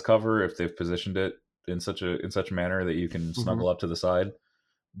vehicle as cover if they've positioned it in such a manner that you can snuggle up to the side.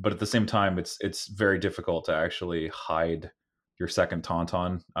 But at the same time, it's very difficult to actually hide your second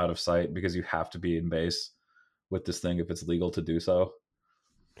tauntaun out of sight because you have to be in base with this thing if it's legal to do so.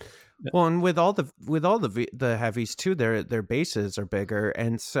 Well, and with all the heavies too, their bases are bigger,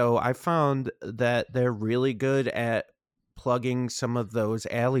 and so I found that they're really good at plugging some of those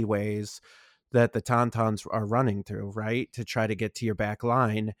alleyways that the tauntauns are running through, right, to try to get to your back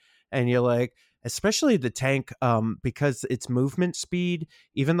line. And you're like, especially the tank, because its movement speed,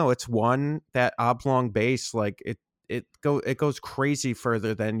 even though it's one that oblong base, like it goes crazy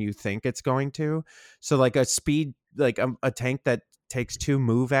further than you think it's going to. So like a speed, like a tank that takes 2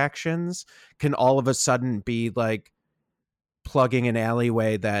 move actions can all of a sudden be like plugging an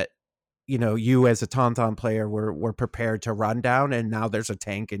alleyway that, you know, you as a tauntaun player were prepared to run down, and now there's a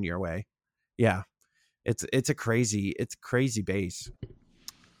tank in your way. Yeah, it's crazy base.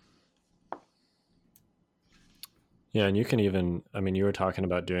 Yeah, and you can even, I mean, you were talking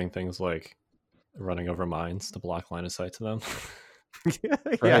about doing things like running over mines to block line of sight to them.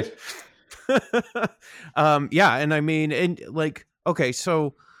 Right. Yeah, and I mean, and like, okay,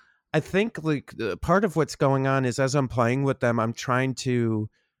 so I think like part of what's going on is as I'm playing with them, I'm trying to.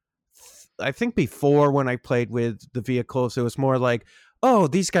 I think before when I played with the vehicles, it was more like, oh,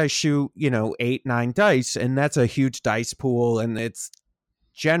 these guys shoot, you know, 8, 9 dice, and that's a huge dice pool, and it's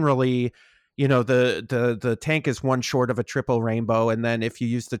generally, you know, the tank is one short of a triple rainbow, and then if you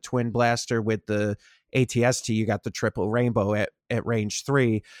use the twin blaster with the ATST, you got the triple rainbow at range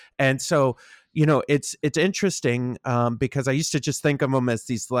 3. And so, you know, it's interesting because I used to just think of them as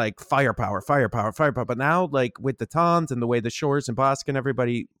these like firepower, but now like with the Tons and the way the Shores and Bosk and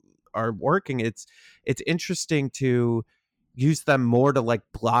everybody are working, it's interesting to use them more to like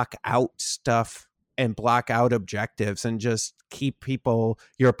block out stuff and block out objectives and just keep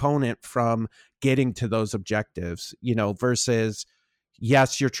your opponent from getting to those objectives, you know, versus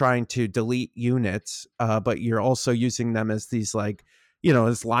yes, you're trying to delete units, but you're also using them as these like, you know,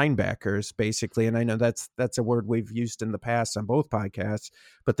 as linebackers basically. And I know that's a word we've used in the past on both podcasts,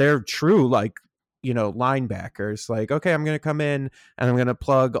 but they're true like, you know, linebackers. Like, okay, I'm going to come in and I'm going to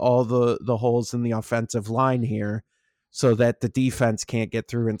plug all the holes in the offensive line here so that the defense can't get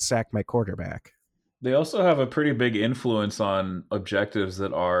through and sack my quarterback. They also have a pretty big influence on objectives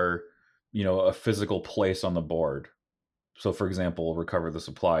that are, you know, a physical place on the board. So, for example, recover the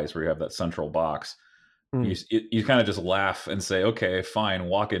supplies where you have that central box. You kind of just laugh and say, okay, fine,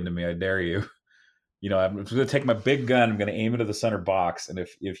 walk into me, I dare you. You know, I'm going to take my big gun, I'm going to aim into the center box, and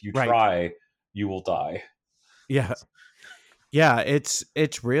if you try, you will die. Yeah. Yeah,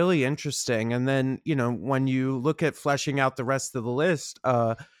 it's really interesting. And then, you know, when you look at fleshing out the rest of the list,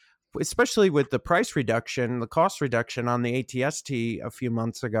 especially with the price reduction, the cost reduction on the ATST a few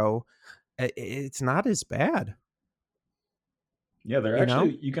months ago, it's not as bad. Yeah, they're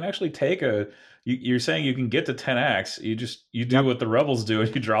actually, you can actually take you're saying you can get to 10x, you do what the rebels do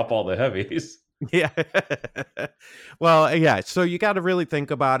and you drop all the heavies. Yeah. Well, yeah, so you got to really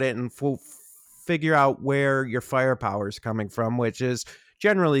think about it and figure out where your firepower is coming from, which is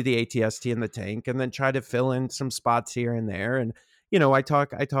generally the ATST and the tank, and then try to fill in some spots here and there. And, you know, I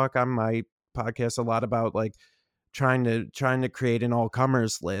talk on my podcast a lot about like trying to create an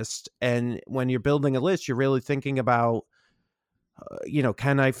all-comers list. And when you're building a list, you're really thinking about, you know,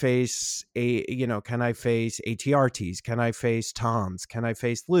 can I face ATRTs? Can I face Toms? Can I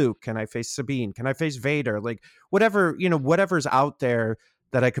face Luke? Can I face Sabine? Can I face Vader? Like whatever, you know, whatever's out there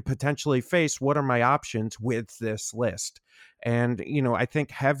that I could potentially face, what are my options with this list? And, you know, I think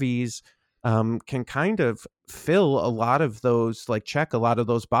heavies can kind of fill a lot of those, like check a lot of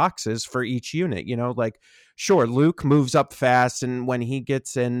those boxes for each unit, you know, like sure, Luke moves up fast, and when he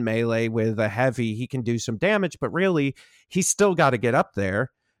gets in melee with a heavy, he can do some damage, but really he's still got to get up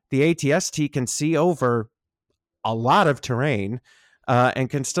there. The ATST can see over a lot of terrain, and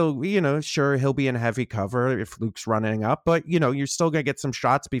can still, you know, sure, he'll be in heavy cover if Luke's running up, but, you know, you're still going to get some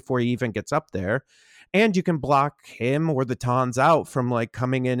shots before he even gets up there. And you can block him or the Tons out from like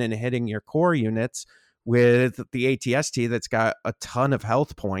coming in and hitting your core units with the ATST that's got a ton of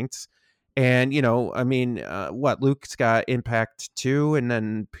health points. And, you know, I mean, Luke's got impact 2 and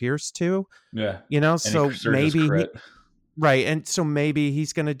then Pierce 2. Yeah. You know, and so maybe right. And so maybe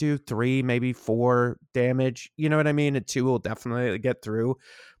he's going to do 3, maybe 4 damage. You know what I mean? And 2 will definitely get through.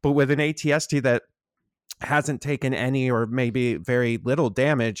 But with an ATST that hasn't taken any or maybe very little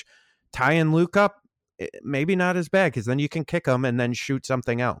damage, tying Luke up, maybe not as bad, because then you can kick him and then shoot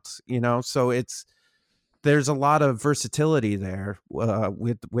something else, you know? So there's a lot of versatility there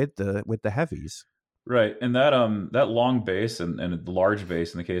with the heavies. Right, and that long base and the large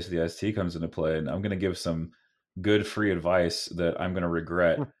base in the case of the ST comes into play, and I'm going to give some good free advice that I'm going to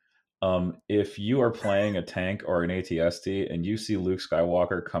regret. If you are playing a tank or an ATST and you see Luke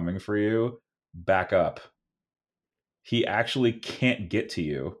Skywalker coming for you, back up. He actually can't get to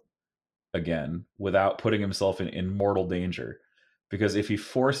you again without putting himself in mortal danger, because if he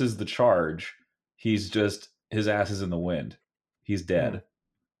forces the charge, his ass is in the wind. He's dead.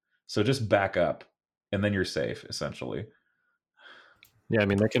 So just back up, and then you're safe, essentially. Yeah, I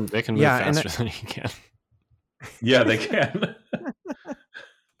mean they can move faster than you can. Yeah, they can.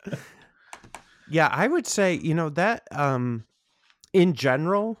 Yeah, I would say, that in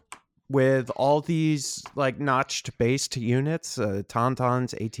general, with all these like notched based units,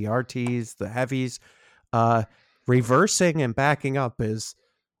 Tauntauns, ATRTs, the heavies, reversing and backing up is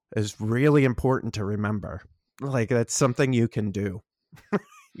really important to remember. Like that's something you can do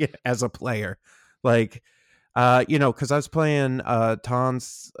as a player. Like, because I was playing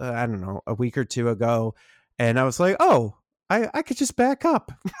Taunts, I don't know, a week or two ago, and I was like, oh, I could just back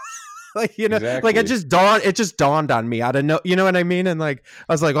up. Like, Exactly. like it just dawned on me. I don't know, you know what I mean? And like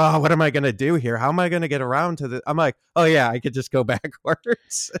I was like, oh, what am I gonna do here? How am I gonna get around to the I'm like, oh yeah, I could just go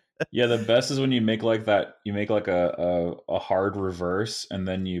backwards. Yeah, the best is when you make like that, you make like a hard reverse and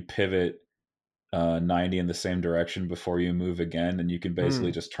then you pivot 90 in the same direction before you move again, and you can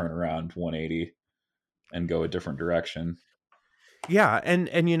basically just turn around 180 and go a different direction. Yeah, and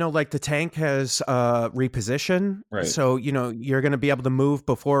like the tank has reposition, Right. So you're going to be able to move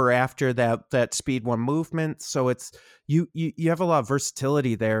before or after that speed 1 movement. So it's you have a lot of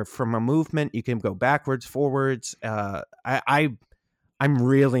versatility there. From a movement, you can go backwards, forwards. I'm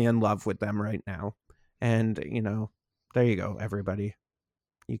really in love with them right now, and there you go, everybody.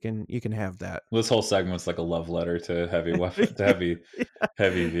 You can have that. This whole segment's like a love letter to heavy weapon, to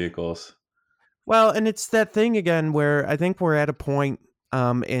heavy vehicles. Well, and it's that thing again where I think we're at a point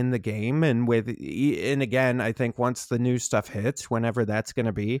in the game, and again, I think once the new stuff hits, whenever that's going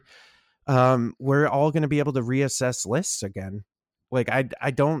to be, we're all going to be able to reassess lists again. Like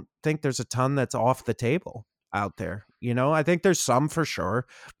I don't think there's a ton that's off the table out there. I think there's some for sure,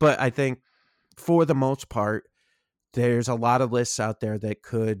 but I think for the most part, there's a lot of lists out there that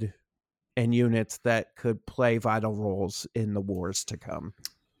could, and units that could play vital roles in the wars to come.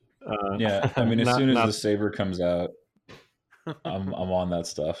 Yeah, I mean, as soon as the Saber comes out, I'm on that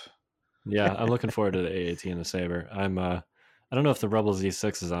stuff. Yeah, I'm looking forward to the AAT and the Saber. I don't know if the Rebel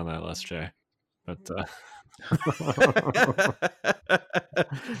Z6 is on that list, Jay, but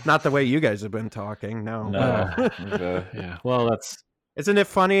not the way you guys have been talking. No. Yeah. Well, isn't it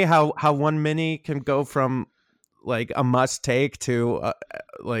funny how one mini can go from like a must take to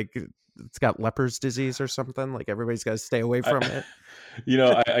like it's got leper's disease or something? Like everybody's got to stay away from it.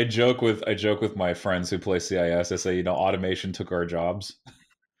 I joke with my friends who play CIS. I say, automation took our jobs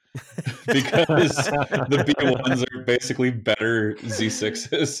because the B1s are basically better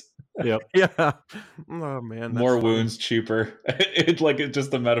Z6s. Yep. Yeah. Oh man. More wounds, cheaper. It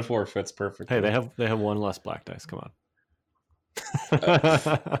just the metaphor fits perfectly. Hey, they have one less black dice. Come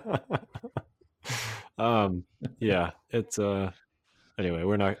on. Yeah. It's anyway,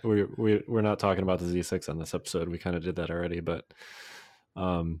 we're not talking about the Z6 on this episode. We kind of did that already, but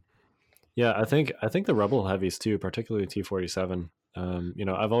yeah, I think the Rebel heavies too, particularly T-47.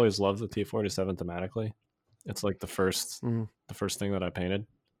 I've always loved the T-47 thematically. It's like the first thing that I painted,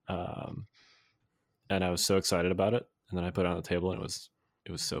 and I was so excited about it. And then I put it on the table, and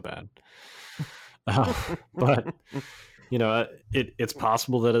it was so bad. But it's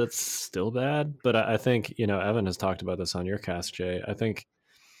possible that it's still bad. But I think Evan has talked about this on your cast, Jay. I think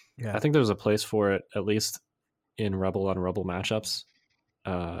there's a place for it, at least in Rebel on Rebel matchups.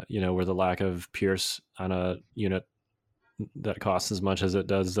 Where the lack of Pierce on a unit that costs as much as it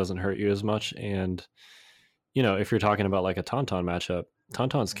doesn't hurt you as much. And, if you're talking about like a Tauntaun matchup,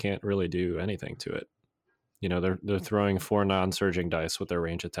 Tauntauns can't really do anything to it. They're throwing 4 non-surging dice with their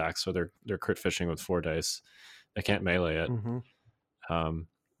range attacks, so they're crit fishing with 4 dice. They can't melee it.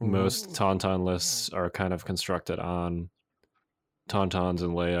 Most Tauntaun lists are kind of constructed on Tauntauns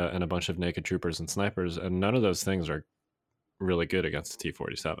and Leia and a bunch of naked troopers and snipers, and none of those things are really good against the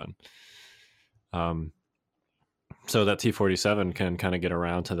T-47. So that T-47 can kind of get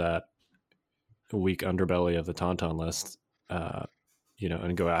around to that weak underbelly of the Tauntaun list, and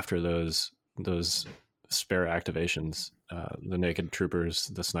go after those spare activations, the naked troopers,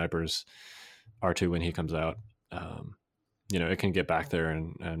 the snipers, R2 when he comes out. It can get back there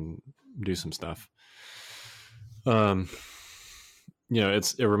and do some stuff. It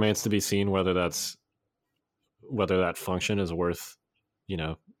remains to be seen whether that function is worth,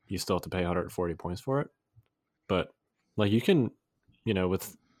 you still have to pay 140 points for it. But like you can,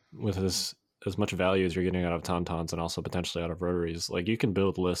 with as much value as you're getting out of tauntauns and also potentially out of rotaries, like you can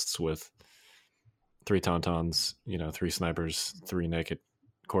build lists with 3 tauntauns, 3 snipers, 3 naked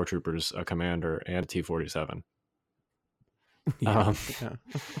core troopers, a commander, and a T-47. Yeah.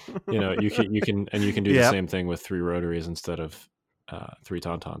 You can do the same thing with 3 rotaries instead of 3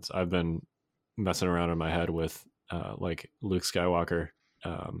 tauntauns. I've been messing around in my head with like Luke Skywalker,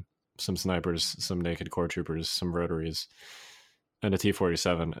 some snipers, some naked core troopers, some rotaries, and a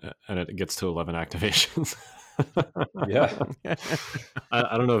T-47, and it gets to 11 activations. Yeah.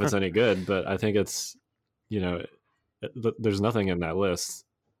 I don't know if it's any good, but I think it's, there's nothing in that list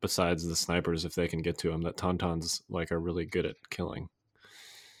besides the snipers, if they can get to them, that tauntauns like are really good at killing.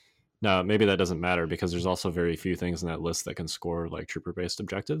 Now, maybe that doesn't matter because there's also very few things in that list that can score like trooper-based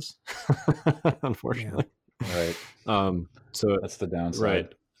objectives, unfortunately. Right. So that's the downside.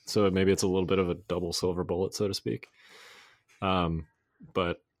 Right. So maybe it's a little bit of a double silver bullet, so to speak.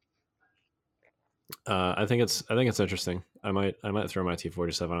 But I think it's interesting. I might throw my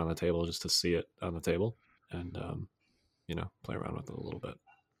T-47 on the table just to see it on the table and play around with it a little bit.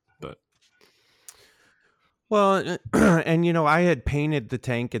 But well, and I had painted the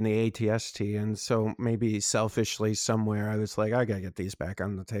tank in the ATST, and so maybe selfishly somewhere I was like, I gotta get these back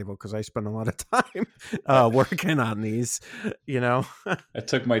on the table because I spent a lot of time working on these. I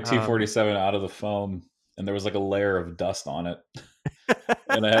took my T-47 out of the foam, and there was like a layer of dust on it,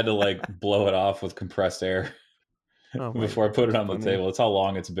 and I had to like blow it off with compressed air before I put it on the table. That's how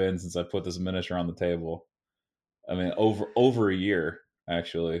long it's been since I put this miniature on the table. I mean, over a year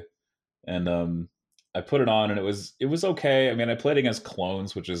actually, and I put it on and it was okay. I mean, I played against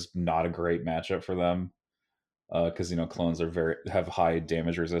clones, which is not a great matchup for them because clones are have high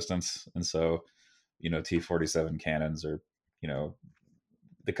damage resistance, and so T-47 cannons are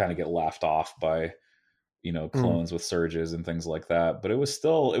they kind of get laughed off by clones with surges and things like that. But it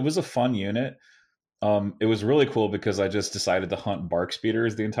was a fun unit. It was really cool because I just decided to hunt bark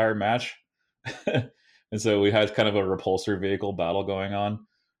speeders the entire match, and so we had kind of a repulsor vehicle battle going on.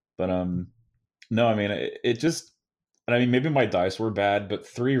 But no, I mean maybe my dice were bad, but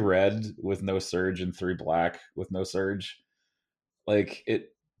 3 red with no surge and 3 black with no surge, like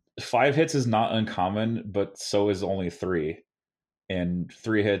 5 hits is not uncommon, but so is only 3, and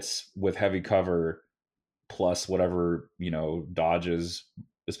 3 hits with heavy cover plus whatever dodges,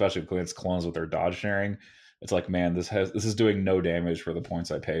 especially against clones with their dodge sharing. It's like, man, this is doing no damage for the points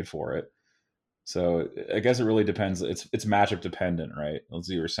I paid for it. So I guess it really depends. It's matchup dependent, right? As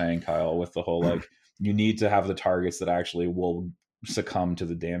you were saying, Kyle, with the whole like you need to have the targets that actually will succumb to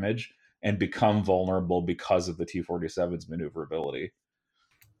the damage and become vulnerable because of the T-47's maneuverability.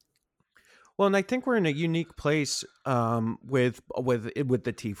 Well, and I think we're in a unique place with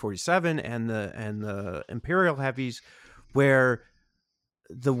the T-47 and the Imperial heavies, where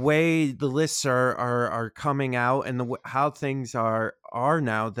the way the lists are coming out and how things are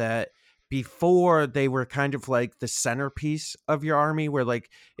now, that before they were kind of like the centerpiece of your army, where like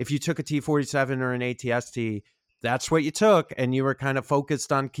if you took a T-47 or an ATST, that's what you took, and you were kind of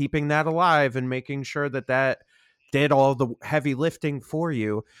focused on keeping that alive and making sure that did all the heavy lifting for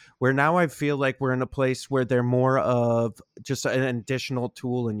you. Where now I feel like we're in a place where they're more of just an additional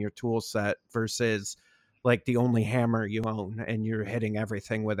tool in your tool set versus like the only hammer you own and you're hitting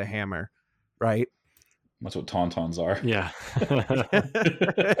everything with a hammer, right? That's what tauntauns are. Yeah.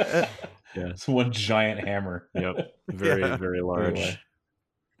 Yeah. It's one giant hammer. Yep. Very large, anyway.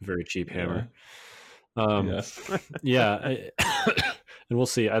 Very cheap hammer. Yeah. And we'll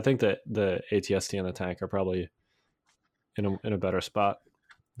see. I think that the ATST and the tank are probably in a better spot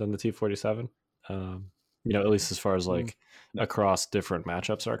than the T-47. At least as far as like across different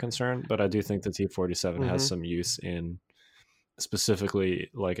matchups are concerned. But I do think the T-47 has some use in specifically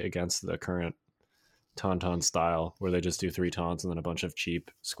like against the current tauntaun style, where they just do 3 taunts and then a bunch of cheap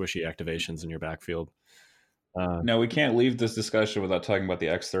squishy activations in your backfield. No, we can't leave this discussion without talking about the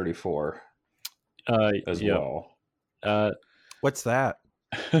X-34 as well. What's that?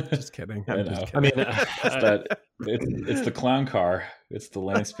 Just kidding. I'm just kidding. I mean, it's the clown car. It's the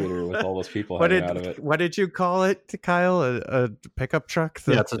land speeder with all those people hanging out of it. What did you call it, Kyle? A pickup truck?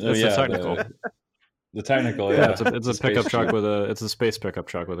 It's a technical. The technical, yeah. It's a pickup truck it's a space pickup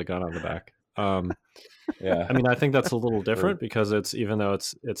truck with a gun on the back. Yeah. I mean, I think that's a little different because even though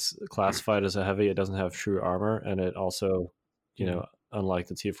it's classified as a heavy, it doesn't have true armor, and it also, unlike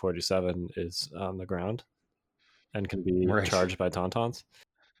the T-47, is on the ground and can be charged by tauntauns.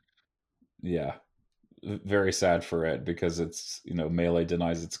 Yeah. Very sad for it because it's, melee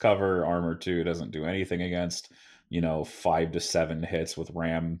denies its cover, armor 2 doesn't do anything against 5 to 7 hits with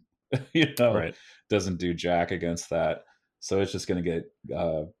ram, Right. doesn't do jack against that. So it's just going to get,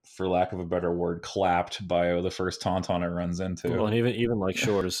 for lack of a better word, clapped by the first tauntaun it runs into. Well, and even like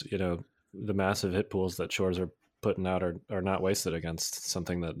Shores, the massive hit pools that Shores are putting out are not wasted against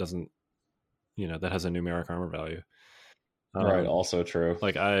something that doesn't, that has a numeric armor value. Right. Also true.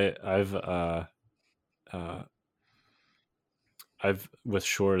 Like I've with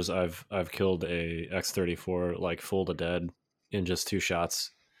Shores, I've killed a X-34 like full to dead in just 2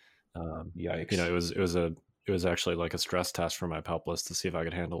 shots. Yikes. It was actually like a stress test for my Palp list to see if I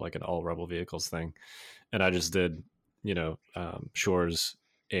could handle like an all rebel vehicles thing, and I just did Shores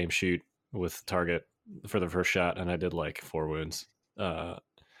aim shoot with target for the first shot, and I did like 4 wounds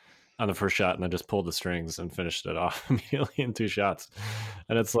on the first shot, and I just pulled the strings and finished it off immediately in 2 shots.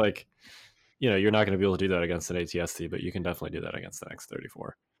 And it's like, you're not going to be able to do that against an ATST, but you can definitely do that against an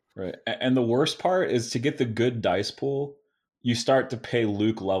X-34. Right. And the worst part is to get the good dice pool, you start to pay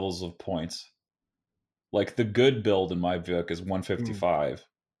Luke levels of points. Like the good build in my book is 155.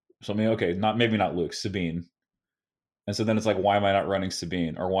 So I mean, okay, maybe not Luke, Sabine. And so then it's like, why am I not running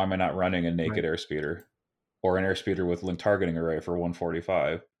Sabine? Or why am I not running a naked airspeeder? Or an airspeeder with link targeting array for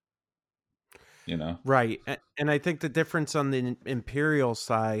 145? Right. And I think the difference on the Imperial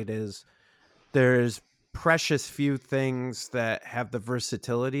side is there's precious few things that have the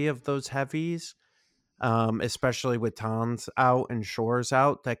versatility of those heavies, especially with Tons out and Shores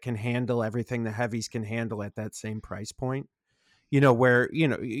out, that can handle everything the heavies can handle at that same price point. Where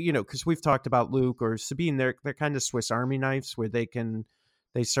because we've talked about Luke or Sabine, they're kind of Swiss Army knives where they could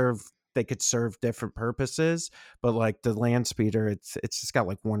serve different purposes, but like the land speeder, it's just got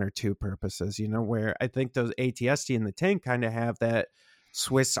like 1 or 2 purposes. Where I think those ATST and the tank kind of have that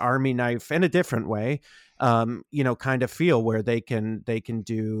Swiss Army knife in a different way, kind of feel where they can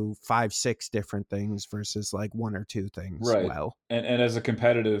do 5-6 different things versus like 1 or 2 things. Right. Well, and as a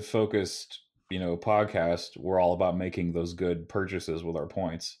competitive focused podcast, we're all about making those good purchases with our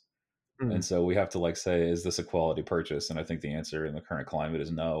points. And so we have to like say, is this a quality purchase? And I think the answer in the current climate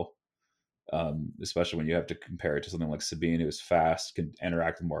is no. Especially when you have to compare it to something like Sabine, who's fast, can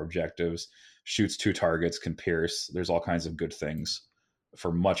interact with more objectives, shoots 2 targets, can pierce. There's all kinds of good things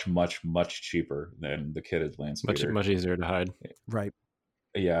for much, much, much cheaper than the kitted land speeder. Much easier to hide. Right.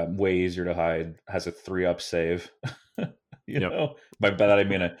 Yeah, way easier to hide. Has a 3-up save. By that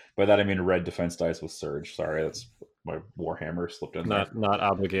I mean red defense dice with surge. Sorry, that's my Warhammer slipped in there. Not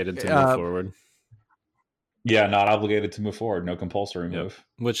obligated to move forward. Yeah, not obligated to move forward. No compulsory move.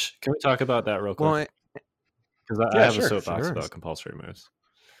 Which, can we talk about that real quick? Because I have a soapbox about compulsory moves.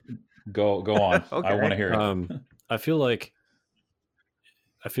 Go on. Okay. I want to hear it. I feel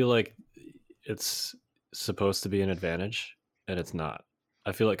like it's supposed to be an advantage, and it's not.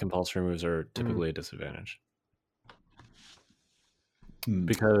 I feel like compulsory moves are typically a disadvantage.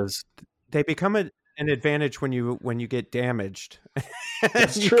 Because they become an advantage when you get damaged.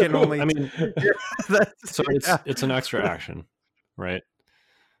 That's you true. Can only, so it's an extra action, right?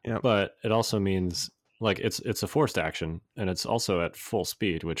 Yeah. But it also means like it's a forced action, and it's also at full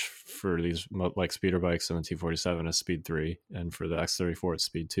speed, which for these like speeder bikes and the T-47 is speed 3, and for the X-34 it's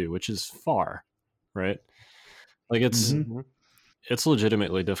speed 2, which is far, right? Like it's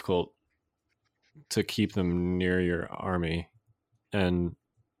legitimately difficult to keep them near your army. And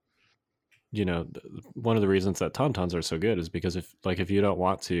one of the reasons that tauntauns are so good is because if you don't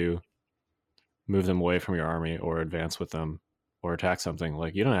want to move them away from your army or advance with them or attack something,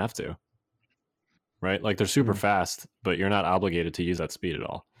 like you don't have to, right? Like they're super fast, but you're not obligated to use that speed at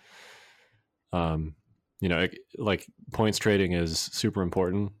all. Like points trading is super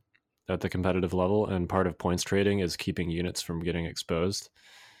important at the competitive level, and part of points trading is keeping units from getting exposed.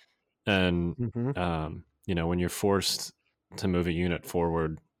 And when you're forced to move a unit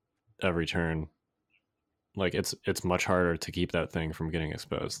forward every turn, like it's much harder to keep that thing from getting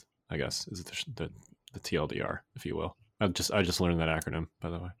exposed, I guess, is the TLDR, if you will. I just learned that acronym, by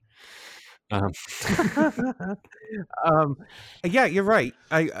the way. Yeah, you're right.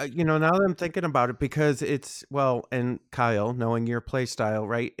 I now that I'm thinking about it, because it's, well, and Kyle, knowing your play style,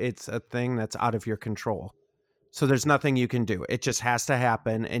 right, it's a thing that's out of your control, so there's nothing you can do. It just has to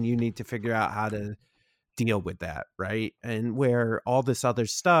happen, and you need to figure out how to deal with that, right? And where all this other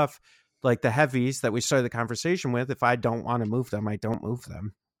stuff, like the heavies that we started the conversation with, if I don't want to move them, I don't move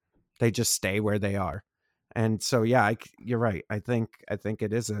them. They just stay where they are. And so, yeah, you're right. I think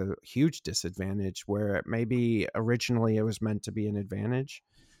it is a huge disadvantage where maybe originally it was meant to be an advantage.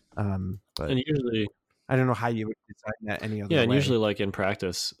 But and usually, I don't know how you would design that any other way. Yeah, and usually, like in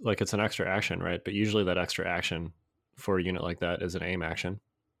practice, like it's an extra action, right? But usually that extra action for a unit like that is an aim action.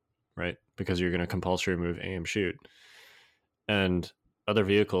 right? Because you're going to compulsory move, aim, shoot. And other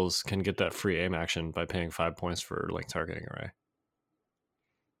vehicles can get that free aim action by paying 5 points for link targeting array.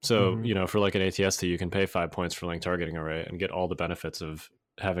 So, for like an ATST, you can pay 5 points for link targeting array and get all the benefits of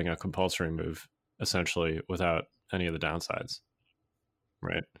having a compulsory move essentially without any of the downsides,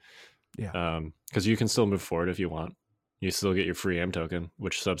 right? Yeah. Because you can still move forward if you want. You still get your free aim token,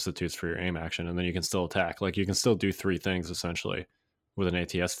 which substitutes for your aim action, and then you can still attack. Like you can still do 3 things essentially with an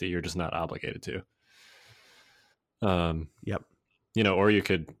ATST. You're just not obligated to. Yep. Or you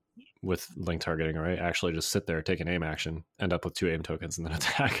could, with link targeting, right, actually just sit there, take an aim action, end up with 2 aim tokens, and then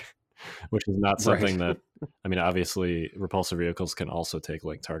attack, which is not something that, I mean, obviously repulsor vehicles can also take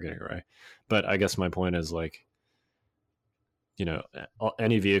link targeting array. But I guess my point is like,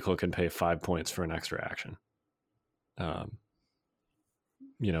 any vehicle can pay 5 points for an extra action. But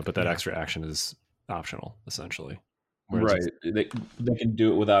that extra action is optional, essentially. Whereas they can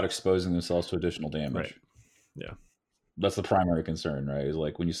do it without exposing themselves to additional damage. Right. Yeah. That's the primary concern, right? Is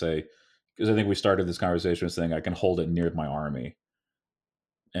like when you say, because I think we started this conversation with saying I can hold it near my army.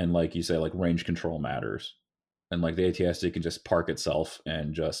 And like you say, like range control matters. And like the ATSD can just park itself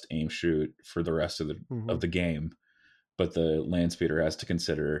and just aim shoot for the rest of the game. But the land speeder has to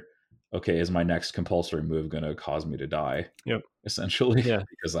consider, okay, is my next compulsory move going to cause me to die? Yep. Essentially, yeah,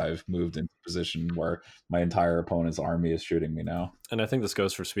 because I've moved into a position where my entire opponent's army is shooting me now. And I think this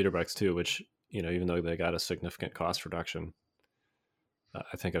goes for speeder bikes too, which, even though they got a significant cost reduction,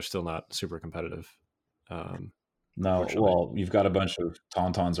 I think are still not super competitive. No, well, you've got a bunch of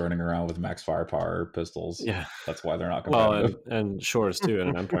tauntauns running around with max firepower pistols. Yeah, that's why they're not competitive. Well, and Shores too in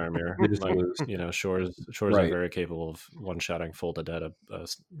an Empire mirror. Like, Shores are very capable of one-shotting full to dead a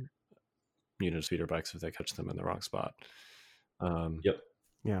unit of speeder bikes if they catch them in the wrong spot. Yep.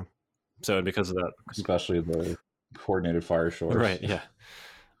 Yeah. So, and because of that, especially the coordinated fire Shores. Right. Yeah.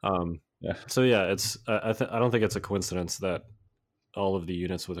 Yeah. So yeah, it's I don't think it's a coincidence that all of the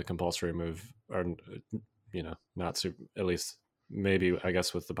units with a compulsory move are, not super. At least maybe, I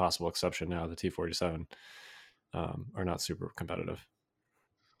guess, with the possible exception now, the T-47, are not super competitive.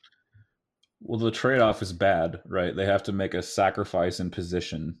 Well, the trade-off is bad, right? They have to make a sacrifice in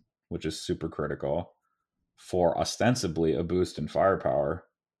position, which is super critical, for ostensibly a boost in firepower,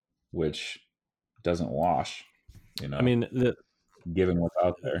 which doesn't wash. I mean, given what's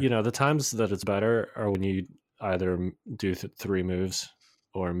out there. The times that it's better are when you either do 3 moves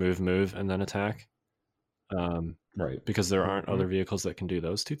or move and then attack. Right. Because there aren't other vehicles that can do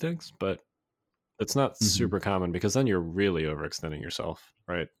those 2 things, but it's not super common because then you're really overextending yourself,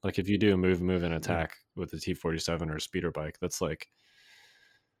 right? Like if you do a move and attack with a T-47 or a speeder bike, that's like,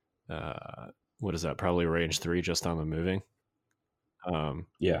 what is that? Probably range 3 just on the moving.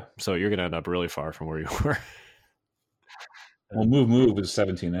 Yeah. So you're going to end up really far from where you were. Well, move is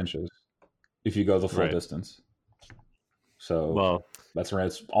 17 inches if you go the full distance. So that's right.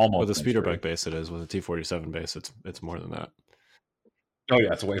 It's almost with a speeder bike base. It is with a T-47 base. It's more than that. Oh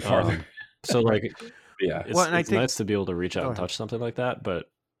yeah, it's way farther. So like, yeah. It's nice to be able to reach out and touch something like that. But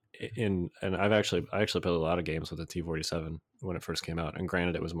I actually played a lot of games with the T-47 when it first came out. And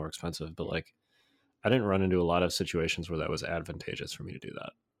granted, it was more expensive, but like, I didn't run into a lot of situations where that was advantageous for me to do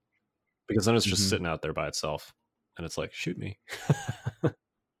that, because then it's just sitting out there by itself, and it's like, shoot me.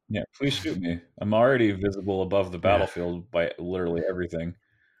 Yeah, please shoot me. I'm already visible above the battlefield by literally everything.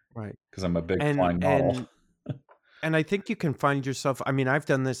 Right. Because I'm a big flying model. And I think you can find yourself, I mean, I've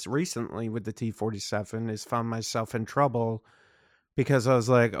done this recently with the T-47, is found myself in trouble because I was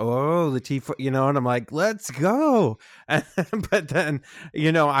like, oh, the and I'm like, let's go. But then,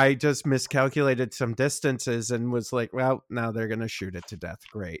 I just miscalculated some distances and was like, well, now they're going to shoot it to death.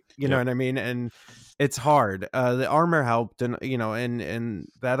 Great. You know what I mean? And it's hard. The armor helped and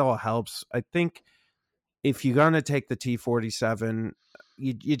that all helps. I think if you're going to take the T-47,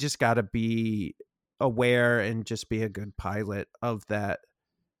 you just got to be aware and just be a good pilot of that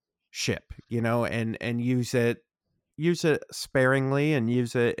ship, and use it sparingly and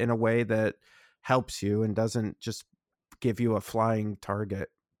use it in a way that helps you and doesn't just give you a flying target,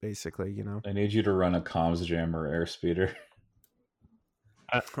 basically. I need you to run a comms jammer airspeeder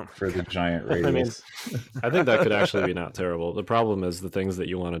for the giant radius. I mean, I think that could actually be not terrible. The problem is the things that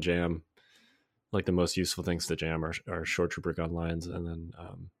you want to jam, like the most useful things to jam are short trooper gun lines and then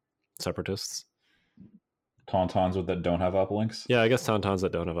separatists. Tauntauns that don't have uplinks? Yeah, I guess tauntauns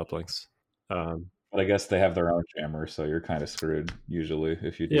that don't have uplinks. But I guess they have their own jammer, so you're kind of screwed usually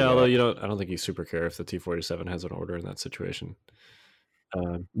if you do that. Although I don't think you super care if the T-47 has an order in that situation.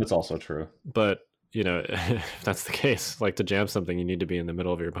 That's also true. But, if that's the case, like to jam something, you need to be in the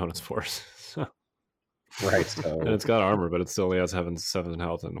middle of your opponent's force. So. Right, so And it's got armor, but it still only has 7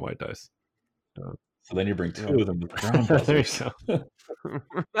 health and white dice. so then you bring 2 of them with ground There you buzzers. go.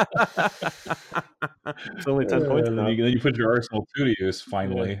 It's only 10 points Then now. you put your arsenal 2 to use,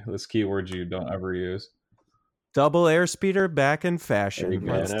 finally. This keyword you don't ever use. Double airspeeder back in There you fashion.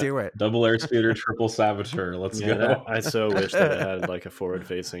 go. Let's do it. Double airspeeder, triple saboteur. Let's Man, go. I so wish that it had like a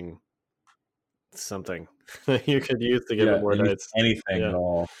forward-facing something that you could use to give it more use dice. anything Yeah. at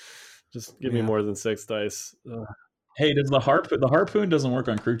all. Just give me more than 6 dice. Hey, does the harpoon doesn't work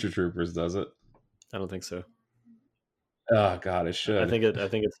on creature troopers, does it? I don't think so. Oh god, it should. I think it's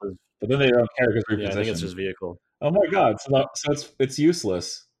But then they don't care because reposition. I think it's just vehicle. Oh my god, so it's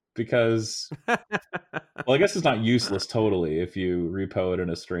useless because well, I guess it's not useless totally if you repo it in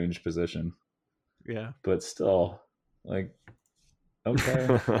a strange position. Yeah. But still, like,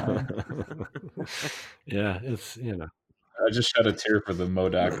 okay. Fine. Yeah, it's I just shed a tear for the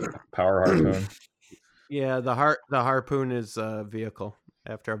Modak power harpoon. Yeah, the harpoon is a vehicle.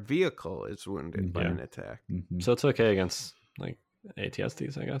 After a vehicle is wounded by an attack. Mm-hmm. So it's okay against like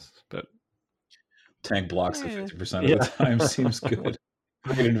ATSTs, I guess. But tank blocks it 50% of the time seems good.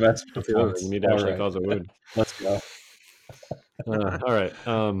 Great investment. You need to actually cause a wound. Let's go. All right.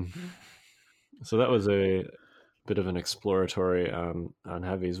 So that was a bit of an exploratory on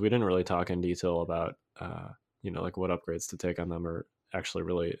heavies. We didn't really talk in detail about like what upgrades to take on them, or actually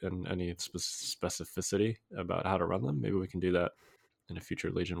really in any specificity about how to run them. Maybe we can do that in a future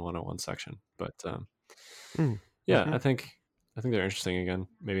Legion 101 section. But I think they're interesting again.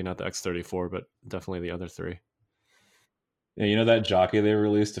 Maybe not the X-34, but definitely the other 3. Yeah, you know that jockey they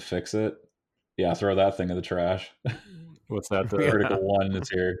released to fix it? Yeah, throw that thing in the trash. What's that? The Critical 1 is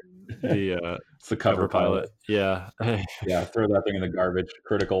here. It's the cover pilot. Yeah. Yeah, throw that thing in the garbage.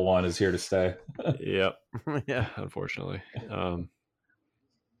 Critical 1 is here to stay. Yep. Yeah, unfortunately.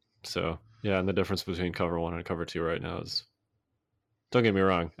 So, yeah, and the difference between cover 1 and cover 2 right now is, don't get me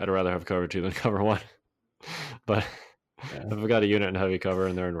wrong, I'd rather have cover 2 than cover 1. But if I've got a unit in heavy cover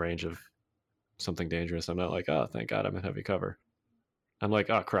and they're in range of something dangerous, I'm not like, oh, thank God I'm in heavy cover. I'm like,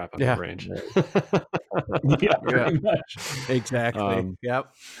 oh, crap, I'm in range. Yeah, pretty much. Exactly.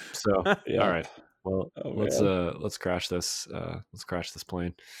 Yep. So, all right. Well, let's crash this. Let's crash this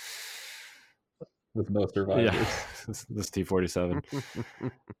plane with no survivors. Yeah, this T-47.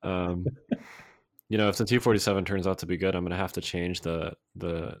 If the T-47 turns out to be good, I'm going to have to change the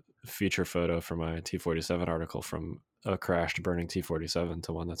feature photo for my T-47 article from a crashed burning T-47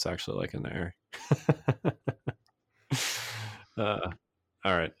 to one that's actually like in the air.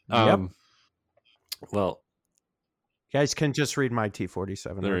 All right. Well, you guys can just read my T-47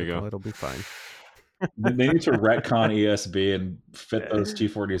 there article. You go. It'll be fine. They need to retcon ESB and fit those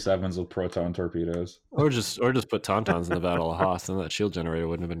T-47s with proton torpedoes, or just put tauntauns in the Battle of Hoth, and that shield generator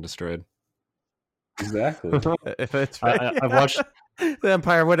wouldn't have been destroyed. Exactly. I've watched. The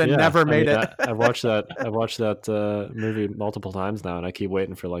Empire would have never made it. I've watched that movie multiple times now, and I keep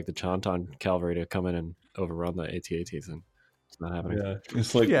waiting for like the Tauntaun cavalry to come in and overrun the AT-ATs, and it's not happening. Yeah,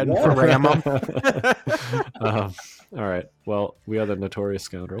 it's like ram them. All right. Well, we are the Notorious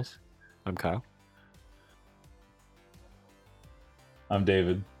Scoundrels. I'm Kyle. I'm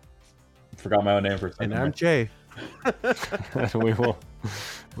David. Forgot my own name for a second. And I'm Jay. we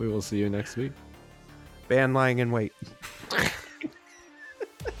will see you next week. Ban lying in wait.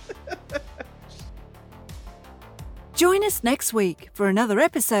 Join us next week for another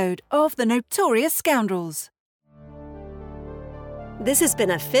episode of The Notorious Scoundrels. This has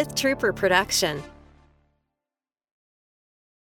been a 5th Trooper production.